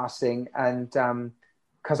passing, and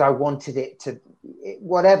because I wanted it to,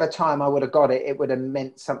 whatever time I would have got it, it would have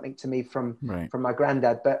meant something to me from my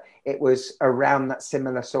granddad. But it was around that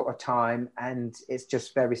similar sort of time, and it's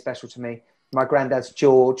just very special to me. My granddad's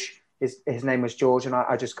George. His name was George, and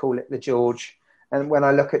I just call it the George. And when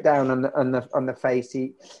I look it down on the face,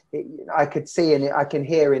 I could see and I can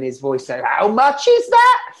hear in his voice say, "How much is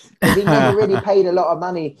that?" Because he never really paid a lot of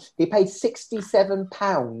money. He paid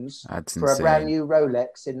 £67 for a brand new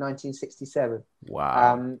Rolex in 1967.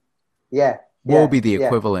 Wow. Yeah. What will be the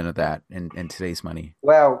equivalent of that in today's money?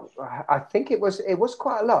 Well, I think it was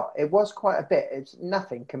quite a lot. It was quite a bit. It's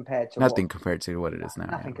nothing compared to what it is now.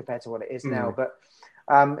 Nothing compared to what it is now. But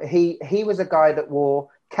he was a guy that wore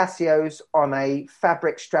Casios on a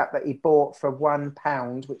fabric strap that he bought for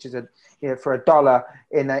 £1, which is for $1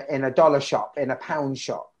 in a dollar shop, in a pound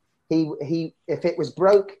shop. He if it was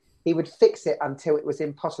broke, he would fix it until it was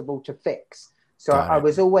impossible to fix. So I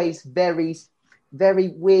was always very, very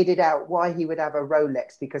weirded out why he would have a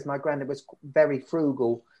Rolex, because my granddad was very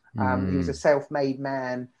frugal. He was a self-made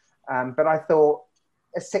man. But I thought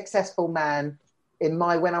a successful man,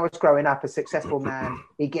 when I was growing up, a successful man,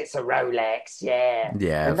 he gets a Rolex. Yeah.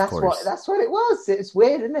 Yeah. And that's what it was. It's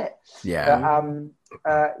weird, isn't it? Yeah.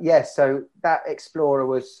 But, so that Explorer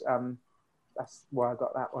was, that's why I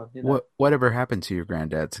got that one. You know? Whatever happened to your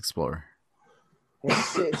granddad's Explorer?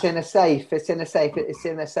 It's in a safe. It's in a safe. It's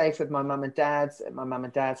in a safe at my mum and dad's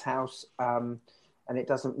house. And it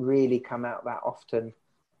doesn't really come out that often.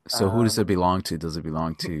 So who does it belong to? Does it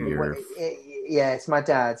belong to your? Yeah, it's my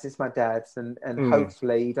dad's. And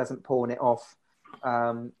hopefully he doesn't pawn it off.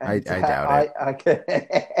 I doubt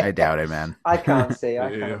it. I doubt it, man. I can't see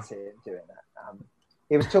him doing that.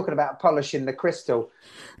 He was talking about polishing the crystal.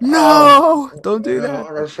 No, don't do that.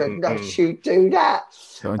 Don't you do that.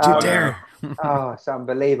 Don't you dare. It's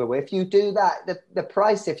unbelievable. If you do that, the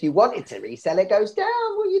price, if you wanted to resell it, goes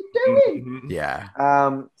down. What are you doing? Yeah.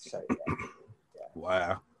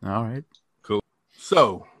 Wow. All right. Cool.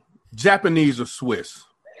 So, Japanese or Swiss?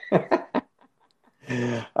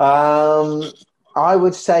 I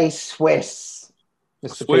would say Swiss.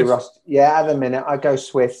 Mr. P. Ross. Yeah, at the minute, I go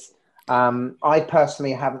Swiss. I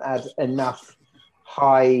personally haven't had enough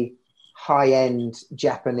high-end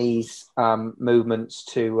Japanese movements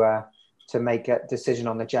to make a decision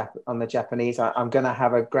on the Japanese. I'm going to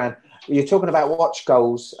have a grand. You're talking about watch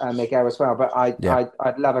goals, Miguel, as well, but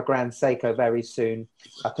I'd love a Grand Seiko very soon.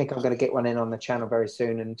 I think I'm going to get one in on the channel very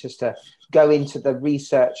soon, and just to go into the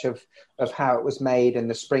research of how it was made and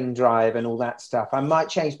the spring drive and all that stuff. I might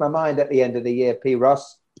change my mind at the end of the year, P.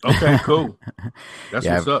 Ross. Okay, cool. That's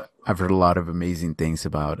what's up. I've heard a lot of amazing things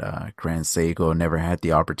about Grand Seiko. Never had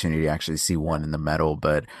the opportunity to actually see one in the metal,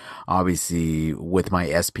 but obviously with my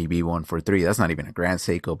SPB 143, that's not even a Grand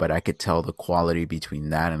Seiko, but I could tell the quality between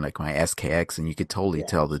that and like my SKX, and you could totally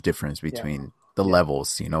tell the difference between the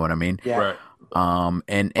levels. You know what I mean? Yeah. Right.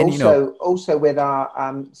 And also with our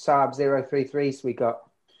Saab 033s we got.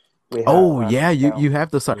 You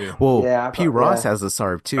have the Sarb. Well, P. Ross has the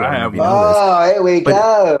Sarb too. I don't know if you know this. Here we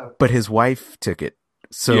go. But his wife took it,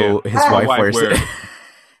 so his wife wears it.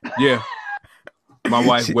 Yeah, my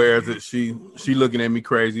wife wears it. She looking at me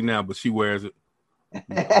crazy now, but she wears it.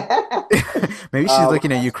 Maybe she's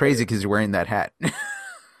looking at you crazy because you're wearing that hat.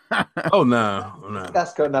 Oh no,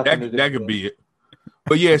 that's got nothing to do. That could be it.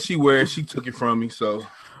 But yeah, she wears. She took it from me, so.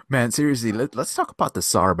 Man, seriously, let's talk about the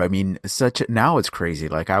Sarb. I mean, now it's crazy.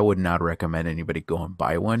 Like, I would not recommend anybody go and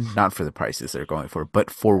buy one, not for the prices they're going for,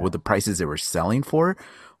 but for the prices they were selling for.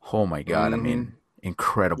 Oh my God! I mean,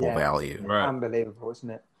 incredible value. Right. Unbelievable, isn't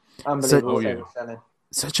it? Unbelievable.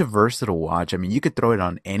 Such a versatile watch. I mean, you could throw it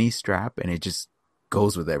on any strap, and it just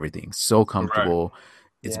goes with everything. So comfortable. Right.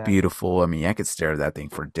 It's beautiful. I mean, I could stare at that thing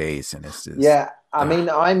for days, and it's just I mean,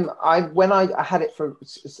 when I had it for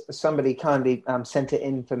somebody kindly sent it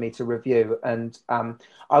in for me to review, and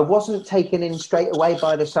I wasn't taken in straight away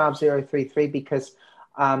by the Saab 033 because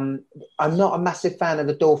I'm not a massive fan of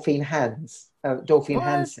the Dauphine hands.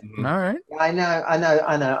 Hansen. All right. I know.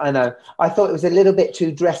 I thought it was a little bit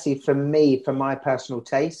too dressy for me, for my personal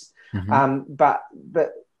taste. Mm-hmm. But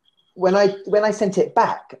when I sent it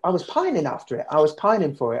back, I was pining after it. I was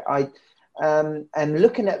pining for it. And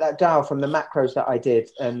looking at that dial from the macros that I did,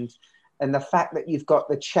 and the fact that you've got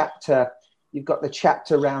the chapter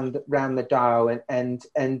round the dial, and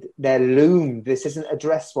they're loomed. This isn't a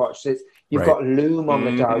dress watch. You've got loom on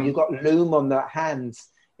the dial. You've got loom on the hands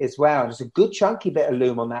as well. There's a good chunky bit of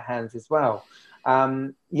loom on that hands as well.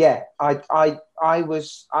 I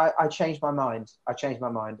changed my mind.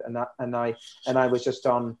 And I was just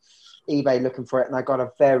on eBay looking for it, and I got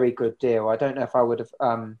a very good deal. I don't know if I would have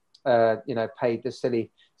paid the silly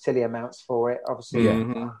amounts for it, obviously.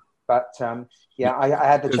 But I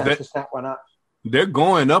had the chance to snap one up. They're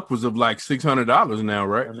going upwards of like $600 now,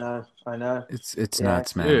 right? I know. It's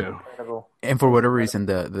nuts, man. Yeah. Incredible. And for whatever reason,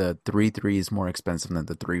 the 3.3 is more expensive than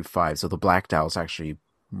the 3.5. So the black dial is actually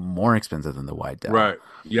more expensive than the white dial. Right.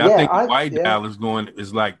 Yeah, I think the white dial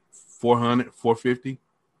is like 400, 450.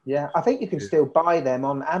 Yeah, I think you can still buy them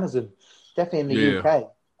on Amazon. Definitely in the UK.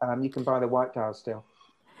 You can buy the white dial still.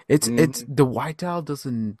 It's the white dial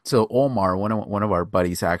doesn't. So Omar, one of our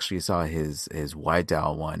buddies, actually saw his white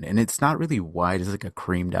dial one, and it's not really white. It's like a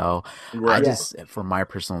cream dial. Right. For my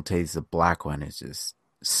personal taste, the black one is just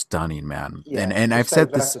stunning, man. Yeah, and I've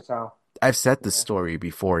said this. I've said this story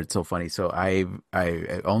before. It's so funny. So I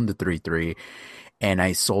owned the 3.3, and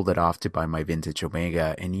I sold it off to buy my vintage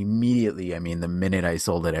Omega. And immediately, I mean, the minute I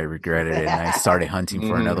sold it, I regretted it, and I started hunting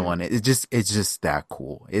for another one. It's just that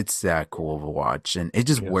cool. It's that cool of a watch, and it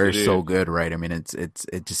just wears so good, right? I mean,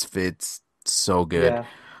 it just fits so good. Yeah.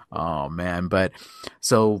 Oh man! But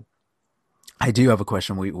so I do have a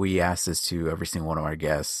question. We asked this to every single one of our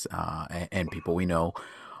guests and people we know.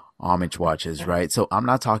 Homage watches, right? So I'm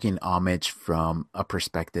not talking homage from a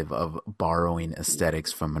perspective of borrowing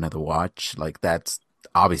aesthetics from another watch. Like that's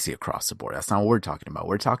obviously across the board. That's not what we're talking about.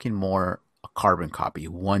 We're talking more a carbon copy,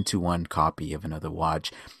 1-to-1 copy of another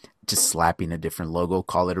watch, just slapping a different logo,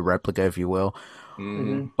 call it a replica, if you will.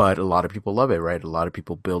 Mm-hmm. But a lot of people love it, right? A lot of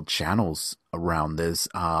people build channels around this.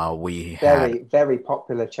 We had very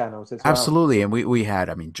popular channels as well. Absolutely. And we had,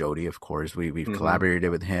 I mean, Jody, of course, we've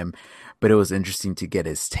collaborated with him, but it was interesting to get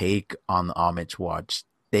his take on the homage watch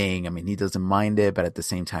thing. I mean, he doesn't mind it, but at the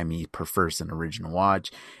same time, he prefers an original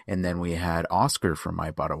watch. And then we had Oscar from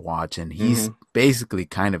I Bought a Watch, and he's basically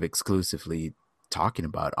kind of exclusively talking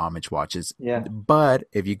about homage watches. Yeah. But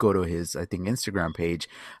if you go to his, I think, Instagram page,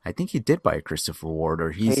 I think he did buy a Christopher Ward,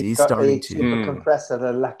 or he's starting to super compressor,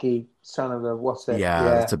 the lucky son of a what's it?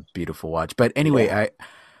 Yeah, it's a beautiful watch. But anyway,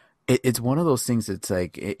 it's one of those things that's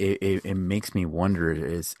like it makes me wonder.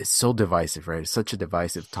 It's so divisive, right? It's such a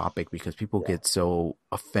divisive topic because people get so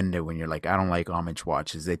offended when you're like, I don't like homage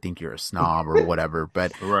watches. They think you're a snob or whatever.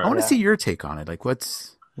 But I want to see your take on it. Like,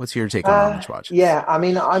 what's your take on homage watches? Yeah, I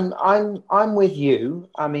mean, I'm with you.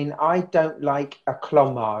 I mean, I don't like a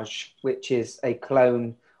clomage, which is a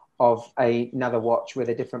clone of another watch with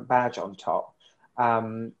a different badge on top. I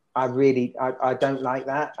don't like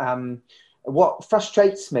that. What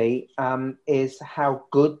frustrates me is how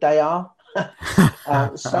good they are.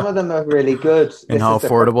 Some of them are really good. And how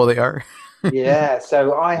affordable they are. Yeah,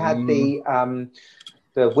 so I had the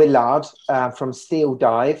Willard from Steel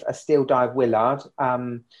Dive, a Steel Dive Willard,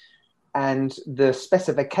 and the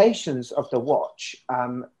specifications of the watch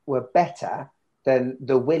were better than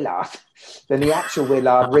the Willard, than the actual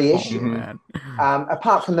Willard reissue.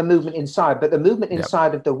 Apart from the movement inside, but the movement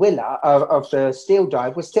inside of the Willard of the Steel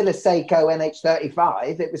Dive was still a Seiko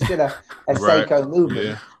NH35. It was still a Seiko movement.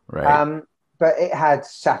 Yeah. Right. But it had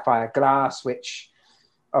sapphire glass, which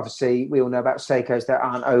obviously we all know about Seikos that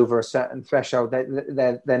aren't over a certain threshold.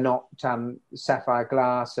 They're not sapphire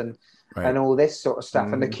glass and all this sort of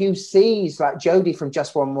stuff. And the QCs, like Jody from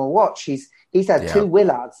Just One More Watch, he's had two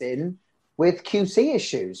Willards in with QC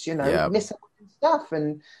issues, missing stuff,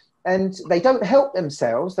 and they don't help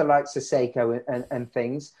themselves, the likes of Seiko and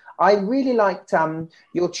things. I really liked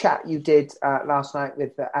your chat you did last night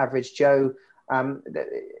with the Average Joe,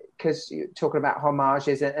 because you're talking about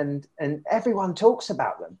homages and everyone talks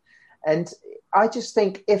about them. And I just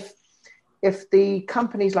think if the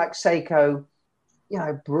companies like Seiko,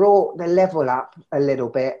 brought the level up a little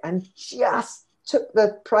bit and just took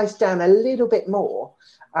the price down a little bit more,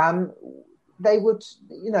 they would,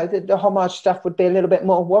 the homage stuff would be a little bit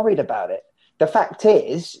more worried about it. The fact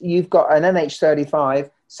is, you've got an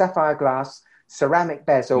NH35, sapphire glass, ceramic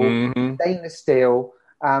bezel, stainless steel,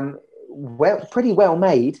 pretty well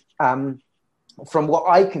made, from what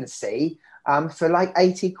I can see, for like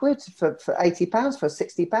 80 quid, for 80 pounds, for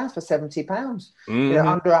 60 pounds, for 70 pounds,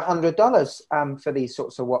 under $100 for these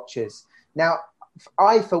sorts of watches. Now,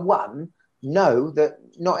 I, for one, know that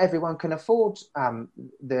not everyone can afford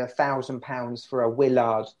the £1,000 for a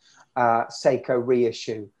Willard Seiko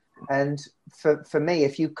reissue. And for me,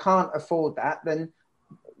 if you can't afford that, then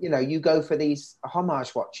you go for these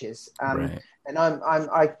homage watches. And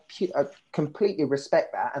I completely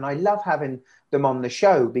respect that, and I love having them on the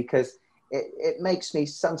show because it makes me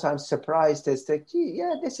sometimes surprised as to,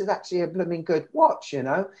 this is actually a blooming good watch.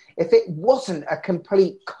 If it wasn't a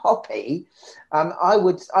complete copy, I'd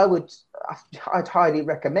highly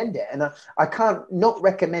recommend it, and I can't not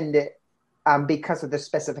recommend it because of the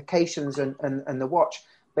specifications and the watch.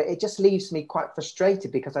 But it just leaves me quite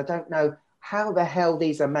frustrated because I don't know how the hell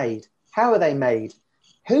these are made. How are they made?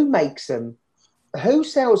 Who makes them? Who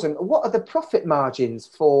sells them? What are the profit margins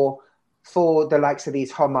for for the likes of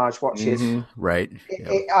these homage watches. Right.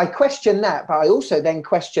 I question that, but I also then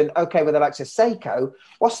question, okay, with the likes of Seiko,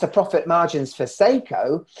 what's the profit margins for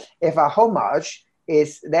Seiko if a homage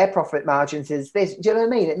is their profit margins is this? Do you know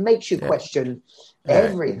what I mean? It makes you question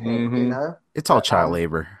everything, you know? It's all child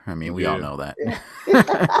labor. I mean, we all know that.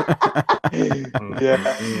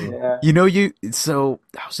 You know, so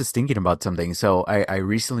I was just thinking about something. So I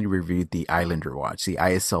recently reviewed the Islander watch, the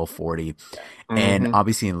ISL 40. And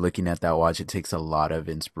obviously in looking at that watch, it takes a lot of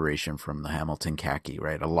inspiration from the Hamilton khaki,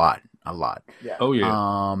 right? A lot. Yeah. Oh,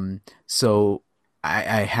 yeah. So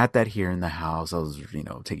I had that here in the house. I was,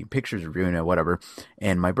 taking pictures, reviewing it, whatever.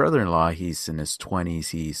 And my brother-in-law, he's in his 20s.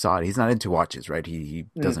 He saw it. He's not into watches, right? He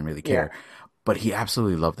doesn't really care. But he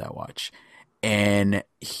absolutely loved that watch. And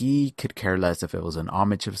he could care less if it was an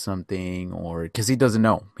homage of something or because he doesn't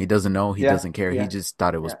know. He doesn't care. He just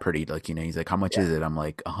thought it was pretty. Like, he's like, how much is it? I'm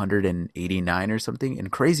like 189 or something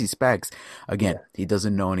and crazy specs. Again, he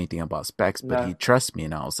doesn't know anything about specs, but he trusts me.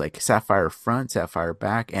 And I was like, sapphire front, sapphire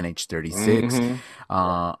back, NH36.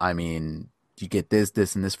 I mean, you get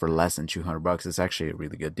this, and this for less than $200. It's actually a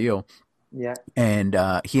really good deal. Yeah. And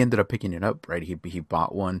he ended up picking it up, right? He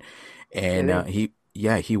bought one and he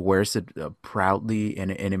wears it proudly,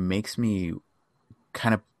 and it makes me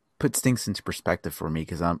kind of puts things into perspective for me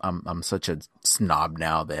because I'm such a snob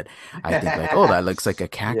now that I think like, oh, that looks like a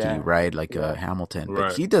khaki, right? Like a Hamilton,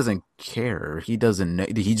 but he doesn't care. He doesn't know.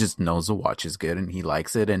 He just knows the watch is good and he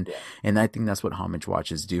likes it, and I think that's what homage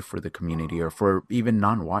watches do for the community or for even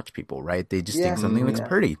non-watch people, right? They just think something looks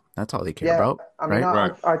pretty. That's all they care about. I mean,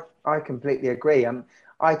 I completely agree.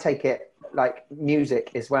 I take it like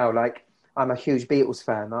music as well. Like, I'm a huge Beatles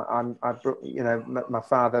fan. My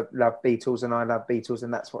father loved Beatles and I love Beatles,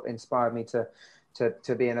 and that's what inspired me to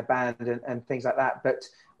be in a band and things like that. But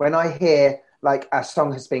when I hear like a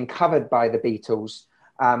song has been covered by the Beatles,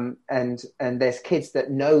 and there's kids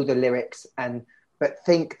that know the lyrics but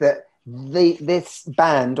think that this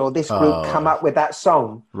band or this group come up with that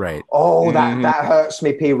song, right? Oh, that hurts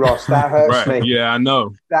me, P. Ross. That hurts me. Yeah, I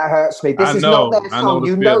know. That hurts me. This is not their song.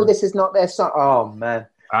 You know this is not their song. Oh man.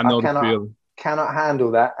 I cannot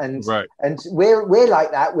handle that, and we're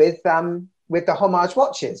like that with the homage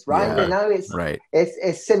watches, right? Yeah,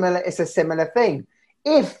 it's similar. It's a similar thing.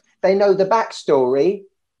 If they know the backstory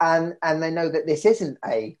and they know that this isn't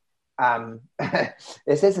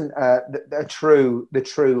the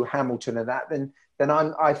true Hamilton of that, then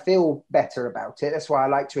I feel better about it. That's why I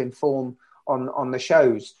like to inform on the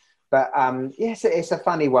shows. But yes, it's a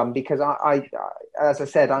funny one because I as I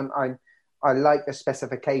said, I like the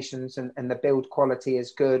specifications and the build quality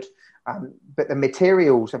is good. But the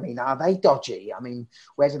materials, I mean, are they dodgy? I mean,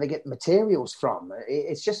 where do they get the materials from?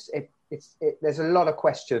 There's a lot of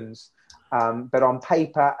questions. But on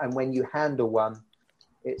paper and when you handle one,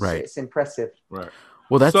 it's impressive. Right.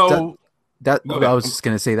 Well, I was just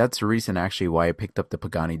going to say that's the reason actually why I picked up the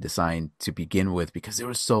Pagani design to begin with, because there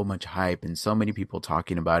was so much hype and so many people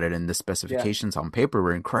talking about it, and the specifications on paper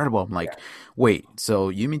were incredible. I'm like, wait, so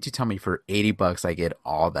you mean to tell me for $80 I get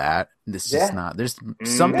all that? This is not, there's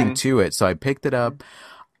something to it. So I picked it up.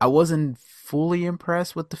 I wasn't fully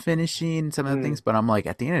impressed with the finishing and some of the things, but I'm like,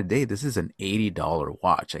 at the end of the day, this is an $80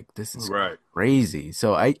 watch. Like, this is crazy.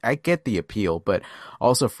 So I get the appeal, but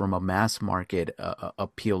also from a mass market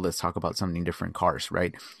appeal, let's talk about something different. Cars,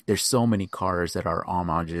 right? There's so many cars that are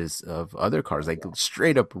homages of other cars, like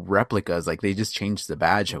straight up replicas. Like, they just changed the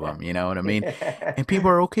badge of them. You know what I mean? And people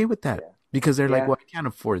are okay with that because they're like, well, I can't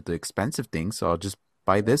afford the expensive things, so I'll just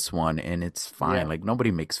buy this one and it's fine. Like, nobody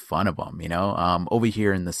makes fun of them, over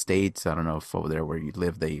here in the States, I don't know if over there where you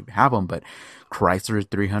live they have them, but Chrysler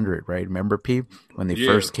 300, right? Remember, P, when they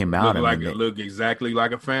first came out, it looked exactly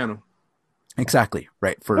like a Phantom. Exactly,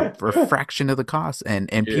 right, for a fraction of the cost, and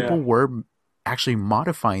people were actually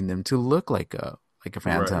modifying them to look like a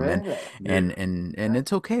Phantom, and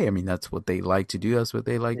it's okay. I mean, that's what they like to do, that's what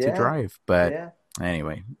they like to drive, but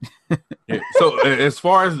anyway. So as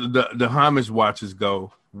far as the homage watches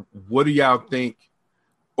go, what do y'all think,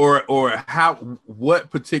 or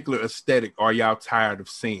what particular aesthetic are y'all tired of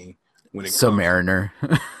seeing when it comes Submariner?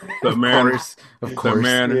 Submariner, of course.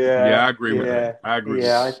 Submariner. Yeah, I agree with that. I agree.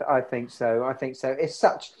 Yeah, I think so.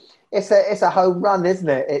 It's a home run, isn't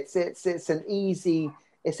it? It's an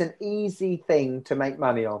easy thing to make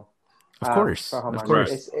money on. Of course.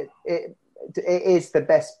 It is the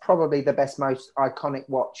best, probably the best, most iconic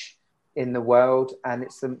watch in the world, and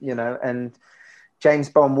it's and James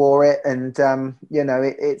Bond wore it, and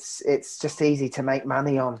it's just easy to make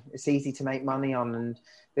money on. It's easy to make money on, and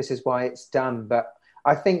this is why it's done. But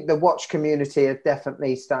I think the watch community are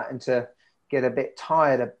definitely starting to get a bit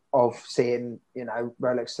tired of seeing,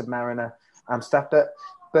 Rolex Submariner stuff. But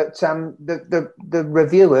the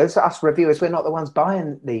reviewers, us reviewers, we're not the ones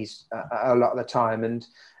buying these a lot of the time, and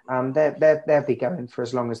they'll be going for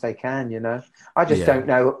as long as they can. I just don't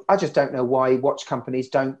know. I just don't know why watch companies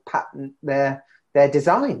don't patent their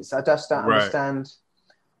designs. I just don't understand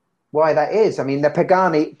why that is. I mean, the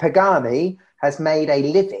Pagani has made a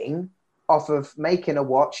living off of making a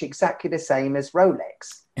watch exactly the same as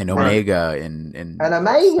Rolex and Omega and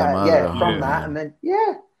Omega, from that, and then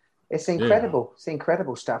it's incredible. Yeah. It's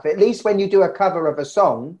incredible stuff. At least when you do a cover of a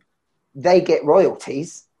song, they get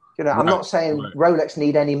royalties. I'm not saying Rolex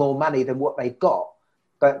need any more money than what they've got,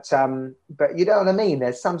 but you know what I mean.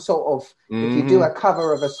 There's some sort of if you do a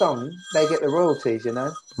cover of a song, they get the royalties.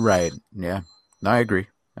 Right? Yeah. No, I agree.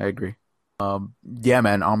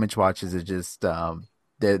 Man, homage watches are just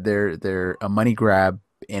they're a money grab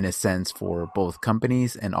in a sense for both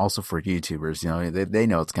companies and also for YouTubers. They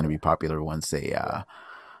know it's going to be popular once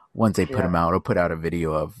they put them out or put out a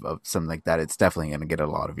video of something like that. It's definitely going to get a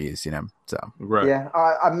lot of views. So yeah.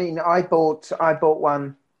 I mean, I bought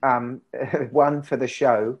one one for the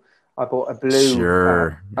show. I bought a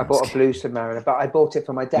blue. I bought a blue Submariner, but I bought it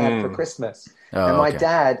for my dad for Christmas. And my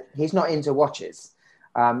dad, he's not into watches.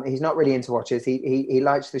 He's not really into watches. He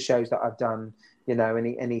likes the shows that I've done,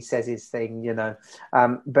 and he says his thing,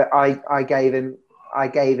 But I gave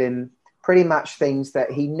him pretty much things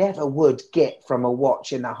that he never would get from a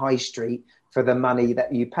watch in the high street for the money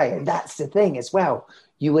that you pay. And that's the thing as well.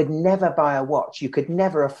 You would never buy a watch. You could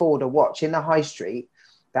never afford a watch in the high street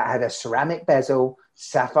that had a ceramic bezel,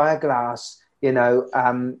 sapphire glass,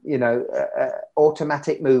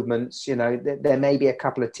 automatic movements. There may be a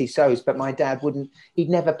couple of Tissot's, but my dad he'd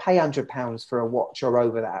never pay £100 for a watch or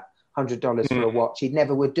over that, $100 for a watch. He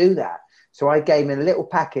never would do that. So I gave him a little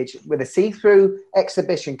package with a see-through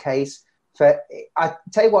exhibition case. I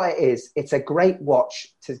tell you what it is. It's a great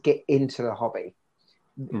watch to get into the hobby.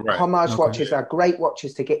 Right. Homage watches are great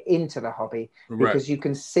watches to get into the hobby because you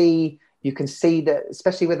can see that,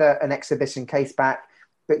 especially with an exhibition case back.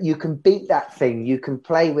 But you can beat that thing. You can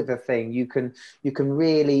play with the thing. You can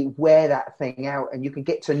really wear that thing out, and you can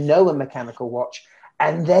get to know a mechanical watch,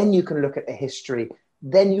 and then you can look at the history.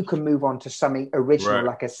 Then you can move on to something original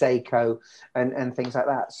like a Seiko and things like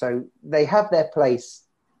that. So they have their place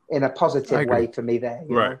in a positive way for me there.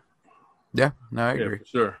 Right. Yeah, no, I agree. For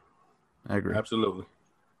sure. I agree.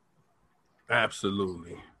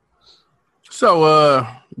 Absolutely. So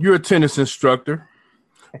you're a tennis instructor.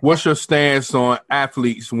 What's your stance on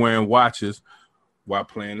athletes wearing watches while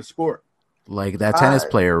playing the sport? Like that tennis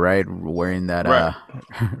player, right? Wearing that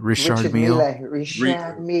Richard Mille.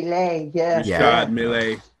 Richard Mille, yeah. Richard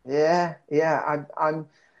Mille. Yeah. I'm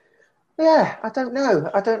I don't know.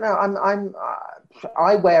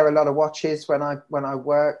 I wear a lot of watches when I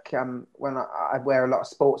work. When I wear a lot of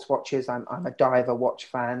sports watches. I'm a diver watch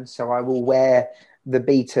fan, so I will wear the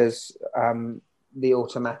beaters, the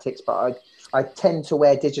automatics, but I tend to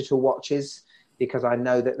wear digital watches because I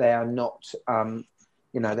know that they are not,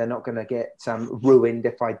 they're not going to get ruined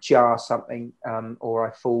if I jar something or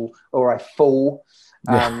I fall.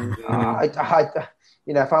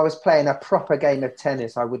 If I was playing a proper game of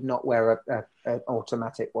tennis, I would not wear an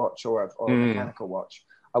automatic watch or a mechanical watch.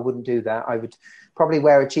 I wouldn't do that. I would probably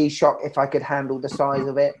wear a G-Shock if I could handle the size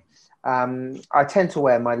of it. I tend to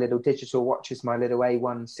wear my little digital watches, my little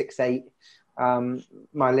A168.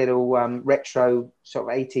 My little retro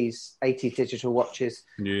sort of 80s digital watches.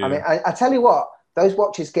 Yeah. I mean, I tell you what, those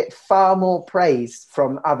watches get far more praise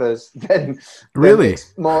from others than really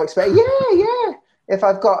more expensive. Yeah. If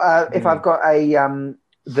I've got a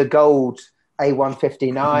the gold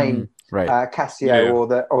A159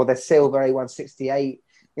 Casio or the silver A168,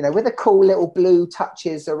 with the cool little blue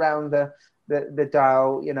touches around the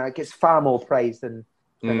dial, it gets far more praise than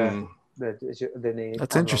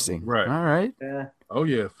That's interesting. Right. All right. Yeah. Oh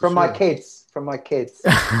yeah. From my kids.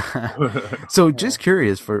 So just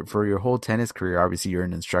curious for your whole tennis career, obviously you're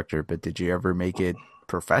an instructor, but did you ever make it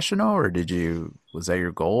professional or was that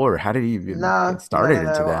your goal or how did you even get started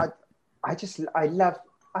into that?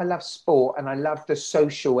 I love sport and I love the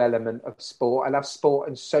social element of sport. I love sport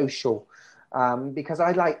and social because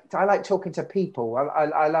I like talking to people.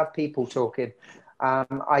 I love people talking.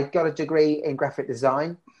 I got a degree in graphic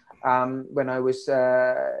design when I was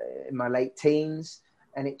in my late teens,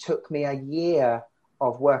 and it took me a year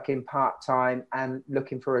of working part-time and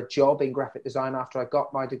looking for a job in graphic design after I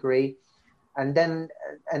got my degree. And then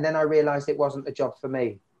I realized it wasn't the job for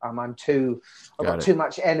me. I've got too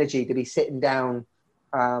much energy to be sitting down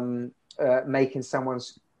making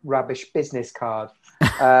someone's rubbish business card.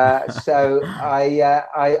 So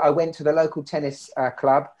I went to the local tennis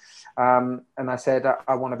club. And I said,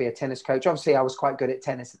 I want to be a tennis coach. Obviously, I was quite good at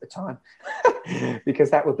tennis at the time because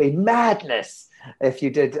that would be madness if you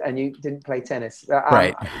did and you didn't play tennis.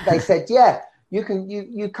 Right. They said, yeah,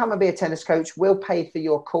 you come and be a tennis coach. We'll pay for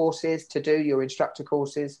your courses to do your instructor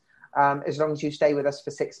courses as long as you stay with us for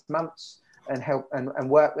 6 months and help and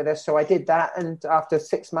work with us. So I did that. And after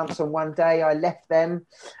 6 months and one day, I left them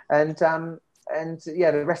and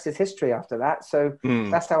yeah, the rest is history after that. So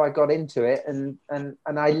that's how I got into it. And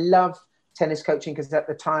I love tennis coaching because at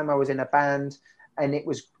the time I was in a band and it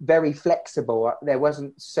was very flexible. There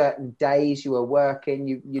wasn't certain days you were working.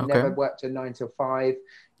 You never worked a 9 to 5.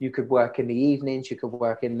 You could work in the evenings. You could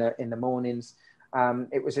work in the mornings.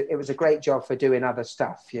 It was a great job for doing other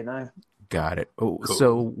stuff, you know. Got it. Oh, cool.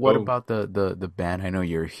 So what about the band? I know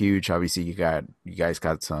you're huge. Obviously, you guys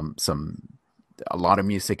got a lot of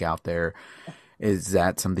music out there. Is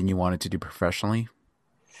that something you wanted to do professionally?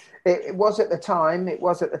 It was at the time. It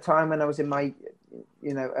was at the time when I was in my,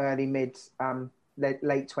 early mid,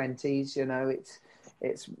 late 20s. You know,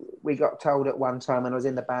 we got told at one time when I was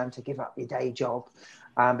in the band to give up your day job,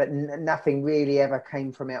 but nothing really ever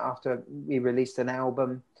came from it after we released an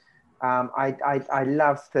album. I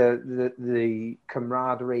love the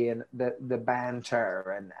camaraderie and the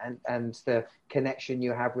banter and the connection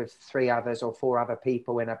you have with 3 others or 4 other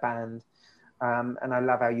people in a band. And I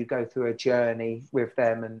love how you go through a journey with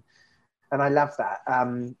them. And I love that.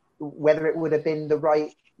 Whether it would have been the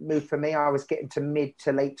right move for me, I was getting to mid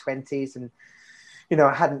to late 20s and,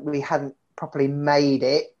 we hadn't properly made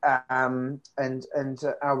it. And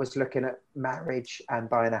I was looking at marriage and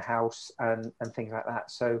buying a house and things like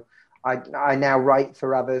that. So I now write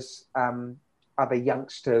for others, other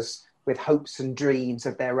youngsters with hopes and dreams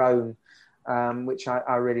of their own. Which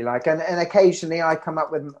I really like. And occasionally I come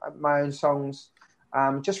up with my own songs,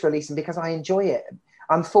 just releasing because I enjoy it.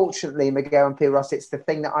 Unfortunately, Miguel and P. Ross, it's the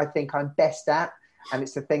thing that I think I'm best at, and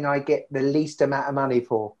it's the thing I get the least amount of money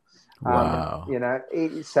for. Wow.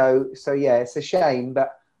 So yeah, it's a shame,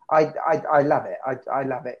 but I love it. I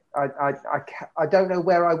love it. I don't know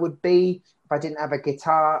where I would be if I didn't have a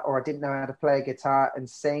guitar or I didn't know how to play a guitar and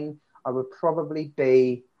sing. I would probably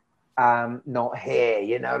be not here,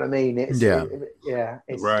 you know what I mean? It's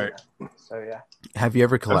right. So yeah. Have you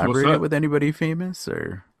ever collaborated with anybody famous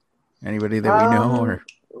or anybody that we know? Or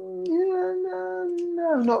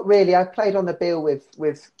no, not really. I played on the bill with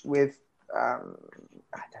I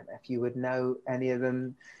don't know if you would know any of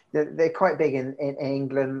them. They're quite big in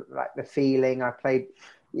England, like The Feeling. I played.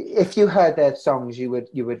 If you heard their songs, you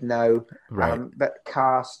would know. Right. But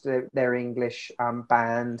Cast, their English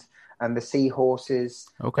band. And the Seahorses.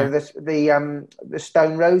 Okay. The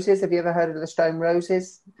Stone Roses. Have you ever heard of the Stone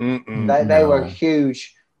Roses? They were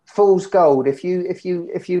huge. Fool's Gold. If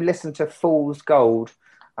you listen to Fool's Gold,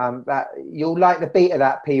 that you'll like the beat of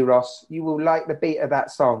that, P. Ross. You will like the beat of that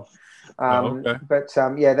song. But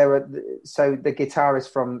they were. So the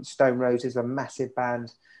guitarist from Stone Roses, a massive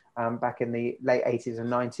band back in the late 80s and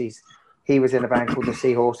 90s. He was in a band called the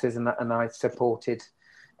Seahorses, and I supported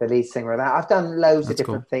the lead singer of that. I've done loads of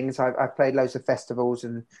different things. I've played loads of festivals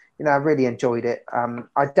and, I really enjoyed it.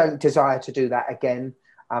 I don't desire to do that again.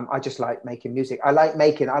 I just like making music. I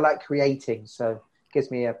like creating. So it gives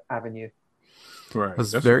me an avenue. Right.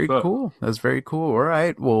 That's very cool. That's very cool. All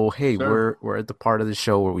right. Well, hey, sure. we're at the part of the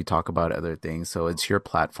show where we talk about other things. So it's your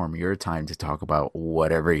platform, your time to talk about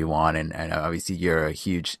whatever you want. And obviously you're a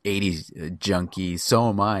huge 80s junkie. So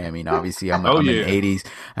am I. I mean, obviously I'm in the 80s.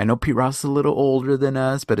 I know Pete Ross is a little older than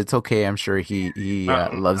us, but it's okay. I'm sure he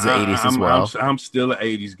loves the 80s as well. I'm still an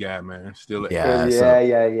 80s guy, man. Still an 80s.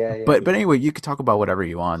 Yeah. But anyway, you could talk about whatever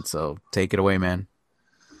you want. So take it away, man.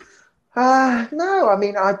 No, I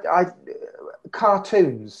mean, I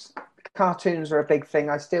cartoons are a big thing.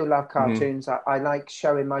 I still love cartoons. I like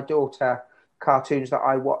showing my daughter cartoons that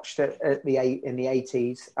I watched in the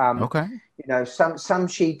 80s. Some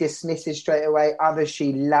she dismisses straight away, others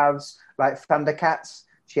she loves, like Thundercats.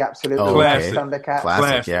 She absolutely loves Thundercats.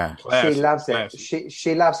 Classic, yeah. She loves it.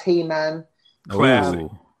 She loves He-Man. Classic.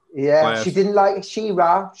 Yeah. Classic. She didn't like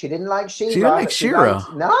She-Ra. She didn't like She-Ra.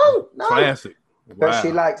 No. Classic. Wow. But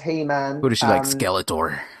she liked He-Man. Who does she like?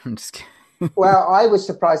 Skeletor. I'm just kidding. Well, I was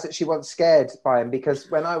surprised that she wasn't scared by him because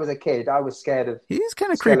when I was a kid, I was scared of. He's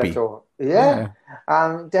kind of creepy. Yeah.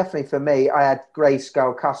 Definitely for me, I had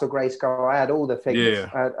Grayskull, Castle Grayskull. I had all the figures.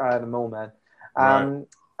 I had them all, man.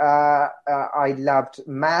 I loved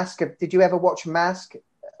Mask. Did you ever watch Mask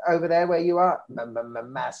over there where you are?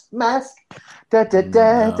 Mask. Da da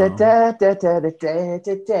da da da da da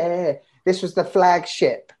da da. This was the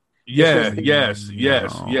flagship. Yes.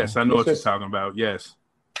 I know what you're talking about. Yes.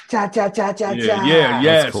 cha cha cha cha cha.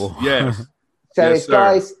 Yes, cool. yes. So yes, it's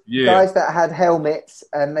guys, yeah. guys that had helmets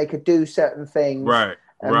and they could do certain things. Right.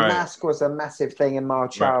 And Mask was a massive thing in my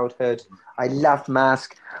childhood. Right. I loved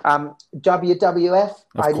Mask. WWF.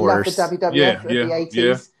 I loved the WWF of the 80s.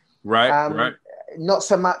 Yeah. Right. Not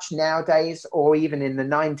so much nowadays or even in the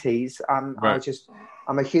 90s.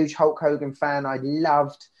 I'm a huge Hulk Hogan fan. I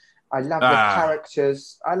love the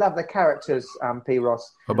characters. I love the characters, P.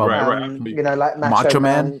 Ross. You know, like Macho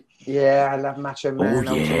Man. Yeah, I love Macho Man.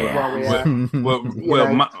 Oh, yeah.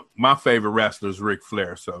 Well, my favorite wrestler is Ric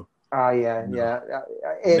Flair. So.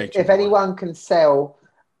 If anyone can sell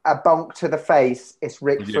a bonk to the face, it's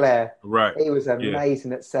Ric Flair. Right. He was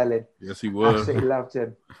amazing at selling. Yes, he was. Absolutely loved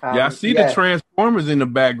him. I see the Transformers in the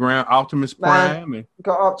background. Optimus Prime.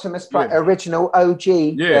 Got Optimus Prime, original OG.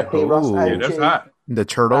 Yeah, P. Ross, OG. Yeah, that's hot. The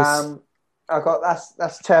Turtles. I got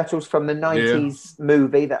that's Turtles from the 90s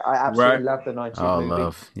movie that I absolutely love, the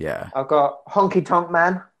 90s movie. I've got Honky Tonk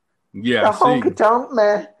Man. Yeah, the Honky Tonk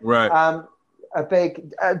Man. Right. A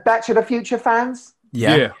big Back to the Future fans.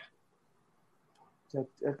 Yeah.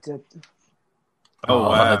 Oh,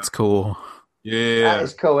 wow. That's cool. Yeah. That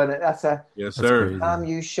is cool, isn't it? Yes, sir.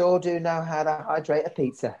 You sure do know how to hydrate a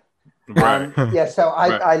pizza. Right. So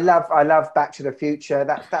I love Back to the Future.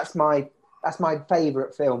 That's my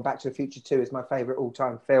favorite film. Back to the Future 2 is my favorite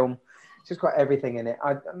all-time film. It's just got everything in it.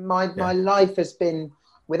 My life has been,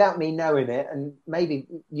 without me knowing it, and maybe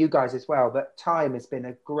you guys as well, but time has been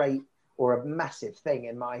a great or a massive thing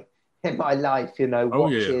in my life, you know,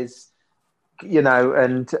 watches, you know,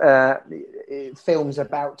 and films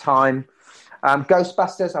about time.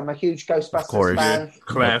 Ghostbusters, I'm a huge Ghostbusters fan.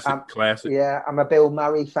 Classic. Yeah, I'm a Bill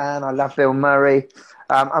Murray fan. I love Bill Murray.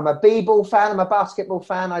 I'm a b-ball fan. I'm a basketball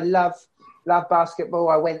fan. I love basketball.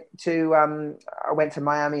 I went to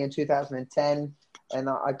Miami in 2010, and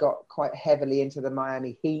I got quite heavily into the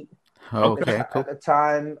Miami Heat. Okay, cool. At the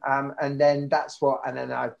time, and then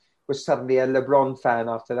I was suddenly a LeBron fan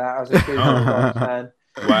after that. I was a huge LeBron fan.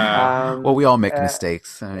 Wow. Well, we all make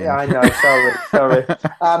mistakes. Yeah, I know. Sorry.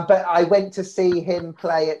 But I went to see him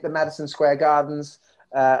play at the Madison Square Gardens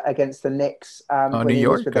against the Knicks. New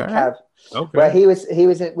York, with the Cavs. Okay. Where he was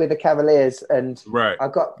with the Cavaliers, and I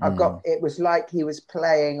got. It was like he was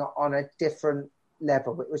playing on a different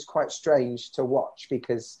level. It was quite strange to watch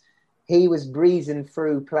because he was breezing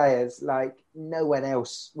through players like no one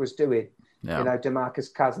else was doing. Yeah. You know,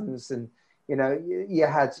 DeMarcus Cousins, and you know, you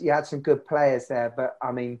had some good players there, but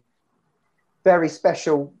I mean, very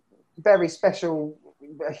special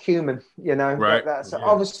human. You know, right?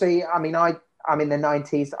 Obviously. I mean, I'm in the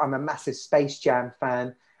 90s. I'm a massive Space Jam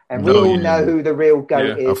fan, and we all know who the real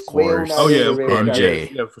GOAT is. Of course. We all know who the real MJ. GOAT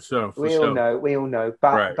is. Yeah, for sure. We all know.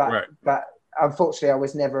 But unfortunately, I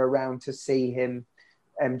was never around to see him,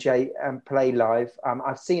 MJ, play live.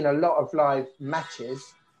 I've seen a lot of live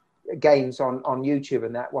games on YouTube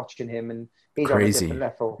and that, watching him, and he's crazy. On a different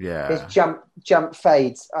level. Yeah. His jump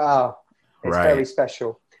fades. It's very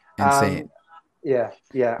special. Insane. Yeah.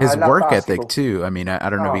 His work ethic too. I mean, I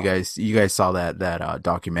don't know if you guys saw that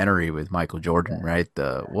documentary with Michael Jordan, right?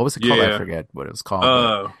 What was it called? I forget what it was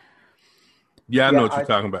called. I know what you're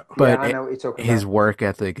talking about. But I know what you're talking his about. work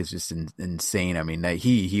ethic is just insane. I mean,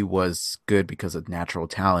 he was good because of natural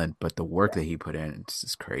talent, but the work that he put in, it's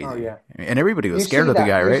just crazy. Oh, yeah. And everybody was scared of the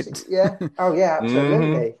guy, right? Yeah. Oh, yeah,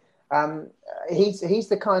 absolutely. He's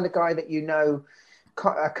the kind of guy that, you know,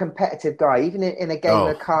 a competitive guy, even in a game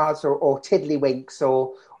of cards or tiddlywinks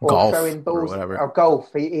or golf, throwing balls or golf.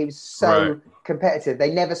 He was so competitive.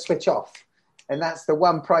 They never switch off. And that's the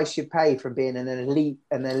one price you pay from being an elite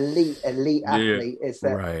athlete is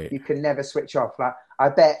that you can never switch off. Like, I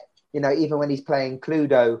bet, you know, even when he's playing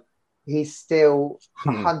Cluedo, he's still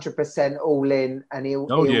 100% all in, and he'll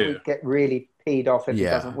get really peed off if he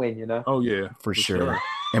doesn't win, you know? Oh, yeah. For sure.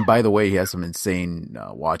 And by the way, he has some insane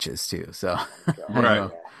watches too. So,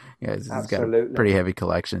 he's got a pretty heavy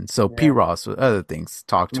collection. So, P. Ross, with other things,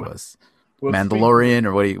 talk to us. Well, Mandalorian,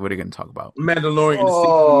 or what are you going to talk about? Mandalorian. The season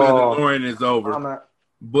of Mandalorian is over.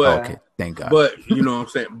 Okay, thank God. But you know what I'm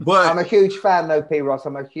saying. But I'm a huge fan, though, P. Ross.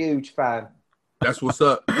 I'm a huge fan. That's what's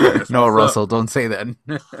up. No, Russell, don't say that.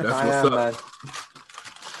 That's what's up. Man.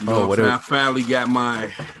 You know what I finally got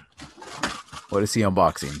my. What is he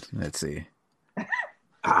unboxing? Let's see.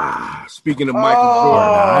 Speaking of Michael Jordan.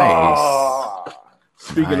 Nice.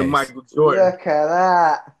 Speaking of Michael Jordan. Look at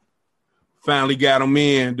that. Finally got them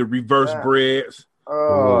in, the reverse breads.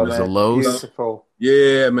 Oh, the Lowe's. Beautiful.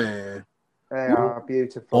 Yeah, man. They are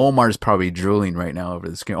beautiful. Omar's probably drooling right now over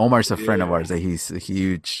the screen. Omar's a friend of ours. He's a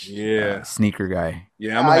huge sneaker guy.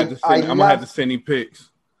 Yeah, I'm gonna have to send him pics.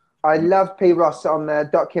 I love P. Ross on the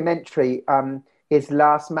documentary. his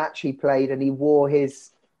last match he played, and he wore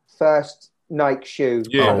his first Nike shoe.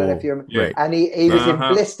 Yeah. I don't know if you remember. Right. And he was in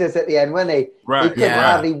blisters at the end, wasn't he? Right. He couldn't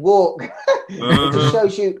hardly walk.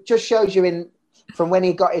 It just shows you in from when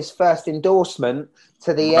he got his first endorsement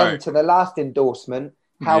to the end to the last endorsement,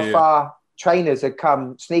 how far trainers had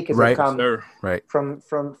come, sneakers had come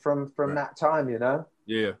from that time, you know?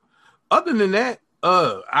 Yeah. Other than that,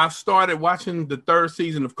 I've started watching the 3rd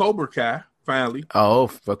season of Cobra Kai finally.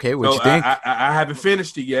 Oh, okay. What you think? I haven't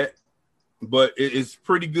finished it yet, but it's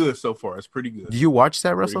pretty good so far. It's pretty good. Do you watch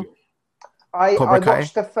that, Russell? I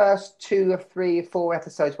watched the first 2 or 3 or 4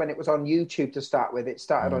 episodes when it was on YouTube to start with. It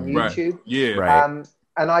started on YouTube. Yeah. Right.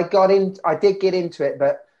 And I did get into it,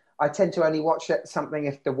 but I tend to only watch something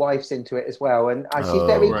if the wife's into it as well. And she's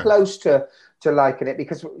very close to liking it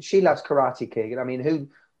because she loves Karate Kid. I mean, who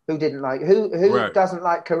didn't like who doesn't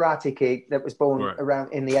like Karate Kid that was born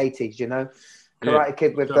around in the 80s, you know? Karate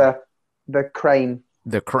Kid with the crane.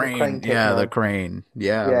 The crane. The crane.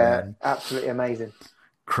 Yeah, man. Absolutely amazing.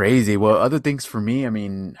 Crazy. Well, other things for me, I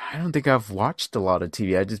mean, I don't think I've watched a lot of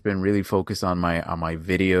TV. I've just been really focused on my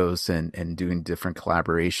videos and doing different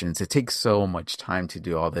collaborations. It takes so much time to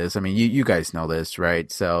do all this. I mean, you guys know this, right?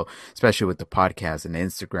 So especially with the podcast and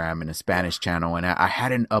Instagram and a Spanish channel, and I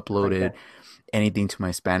hadn't uploaded anything to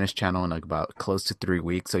my Spanish channel in like about close to 3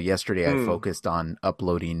 weeks. So yesterday I focused on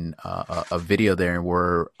uploading a video there, and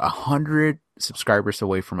we're 100 subscribers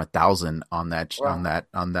away from 1,000 on that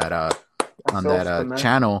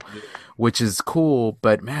channel, which is cool.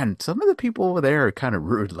 But man, some of the people over there are kind of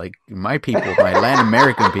rude. Like my people, my Latin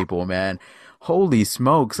American people, man, holy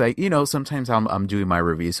smokes. Like, you know, sometimes I'm doing my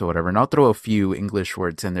reviews or whatever, and I'll throw a few English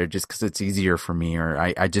words in there just because it's easier for me, or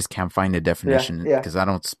I just can't find a definition because I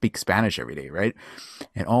don't speak Spanish every day, right?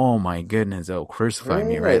 And oh my goodness, they'll crucify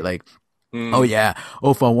me, right? Like, oh yeah.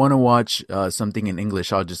 Oh, if I want to watch something in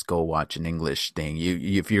English, I'll just go watch an English thing.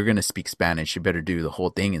 You if you're gonna speak Spanish, you better do the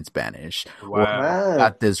whole thing in Spanish. Wow. Or you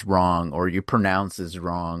got this wrong, or you pronounce this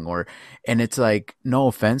wrong, and it's like, no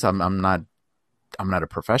offense, I'm not a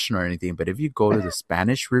professional or anything, but if you go to the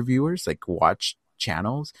Spanish reviewers, like watch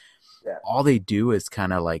channels, all they do is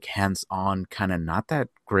kind of like hands-on, kind of not that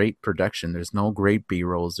great production. There's no great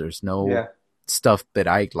B-rolls. There's no stuff that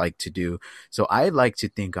I like to do. So I like to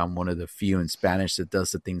think I'm one of the few in Spanish that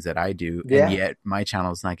does the things that I do, and yet my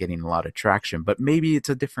channel is not getting a lot of traction. But maybe it's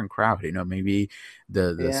a different crowd, you know. Maybe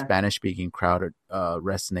the Spanish speaking crowd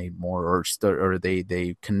resonate more, or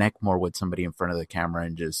they connect more with somebody in front of the camera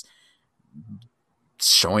and just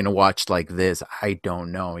showing a watch like this. I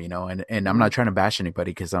don't know, you know, and I'm not trying to bash anybody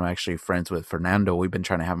because I'm actually friends with Fernando. We've been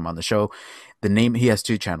trying to have him on the show. He has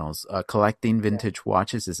 2 channels. Collecting Vintage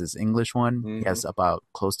Watches is his English one. He has about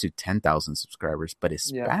close to 10,000 subscribers, but his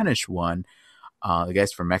Spanish one, the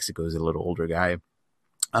guy's from Mexico, is a little older guy.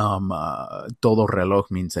 Todo Reloj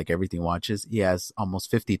means like everything watches. He has almost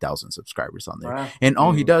 50,000 subscribers on there. Wow. And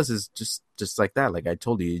all he does is just like that. Like I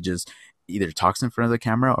told you, he just either talks in front of the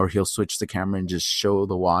camera, or he'll switch the camera and just show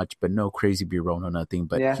the watch, but no crazy B-roll, no nothing.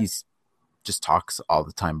 But he's just talks all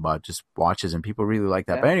the time about just watches, and people really like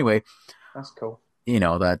that. But anyway, that's cool. You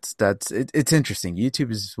know, it's interesting. YouTube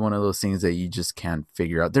is one of those things that you just can't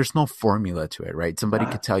figure out. There's no formula to it, right? Somebody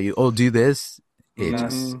could tell you, "Oh, do this." It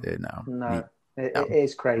is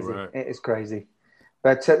crazy. Right. It is crazy.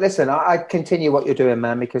 But listen, I continue what you're doing,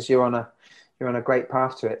 man, because you're on a great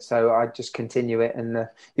path to it. So I just continue it, and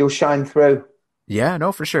you'll shine through. Yeah,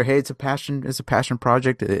 no, for sure. Hey, it's a passion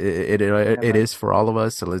project. It is for all of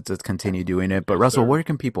us. So let's continue doing it. But Russell, where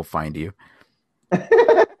can people find you?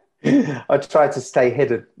 I try to stay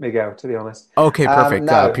hidden, Miguel, to be honest. Okay, perfect.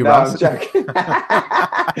 No, I'm joking.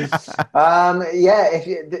 If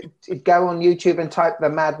you go on YouTube and type the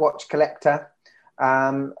Mad Watch Collector,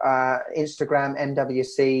 Instagram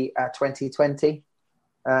MWC 2020.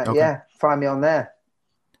 Find me on there.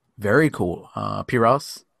 Very cool. P.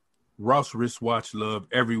 Ross Wristwatch Love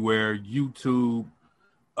everywhere. YouTube,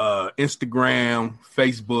 Instagram,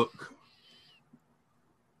 Facebook.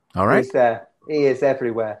 All right. He's there. He is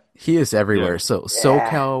everywhere. Yeah. So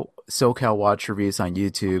SoCal Watch Reviews on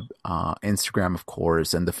YouTube, Instagram, of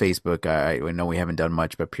course, and the Facebook. I know we haven't done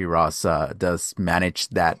much, but P. Ross does manage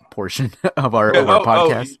that portion of our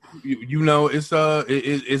podcast. You know,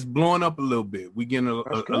 it's blowing up a little bit. We getting a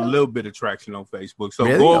little bit of traction on Facebook. So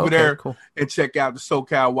go over there and check out the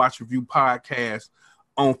SoCal Watch Review podcast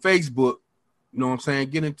on Facebook. You know what I'm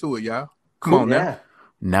saying? Get into it, y'all. Come on now.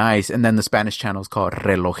 Nice. And then the Spanish channel is called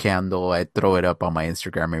Relojeando. I throw it up on my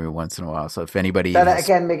Instagram every once in a while. So if anybody... Say that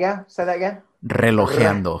again, Miguel. Say that again.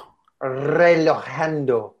 Relojeando.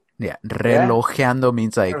 Relojeando. Yeah, relojeando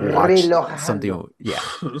means like watch something. Yeah,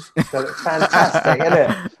 so fantastic, isn't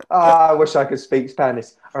it? Oh, I wish I could speak Spanish.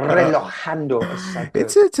 Relojando is so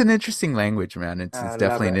good. It's an interesting language, man. It's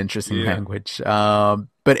definitely an interesting language.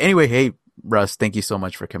 But anyway, hey, Russ, thank you so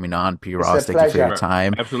much for coming on. P. Ross, thank you for your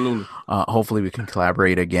time. Absolutely. Hopefully we can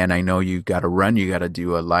collaborate again. I know you got to run. You got to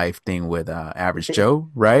do a live thing with Average Joe,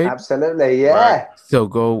 right? Absolutely, yeah. Right. So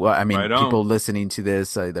go. I mean, people listening to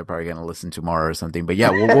this, they're probably going to listen tomorrow or something. But yeah,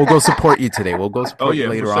 we'll go support you today. We'll go support you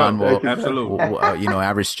later on. Absolutely.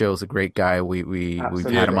 Average Joe's a great guy. We've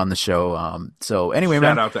had him on the show. So anyway,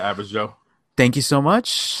 shout out to Average Joe. Thank you so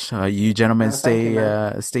much. You gentlemen stay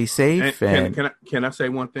safe. Can I say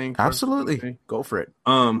one thing? Absolutely. Go for it.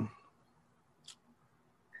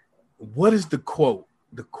 What is the quote?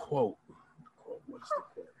 The quote. What is the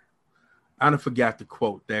quote? I done forgot the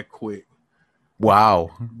quote that quick.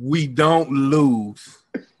 Wow. We don't lose.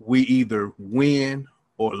 We either win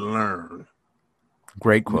or learn.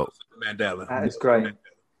 Great quote. Mandela. That is great.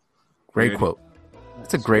 Great quote.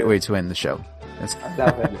 That's a great way to end the show. I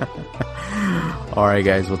love it. All right,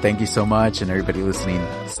 guys. Well, thank you so much. And everybody listening,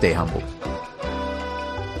 stay humble.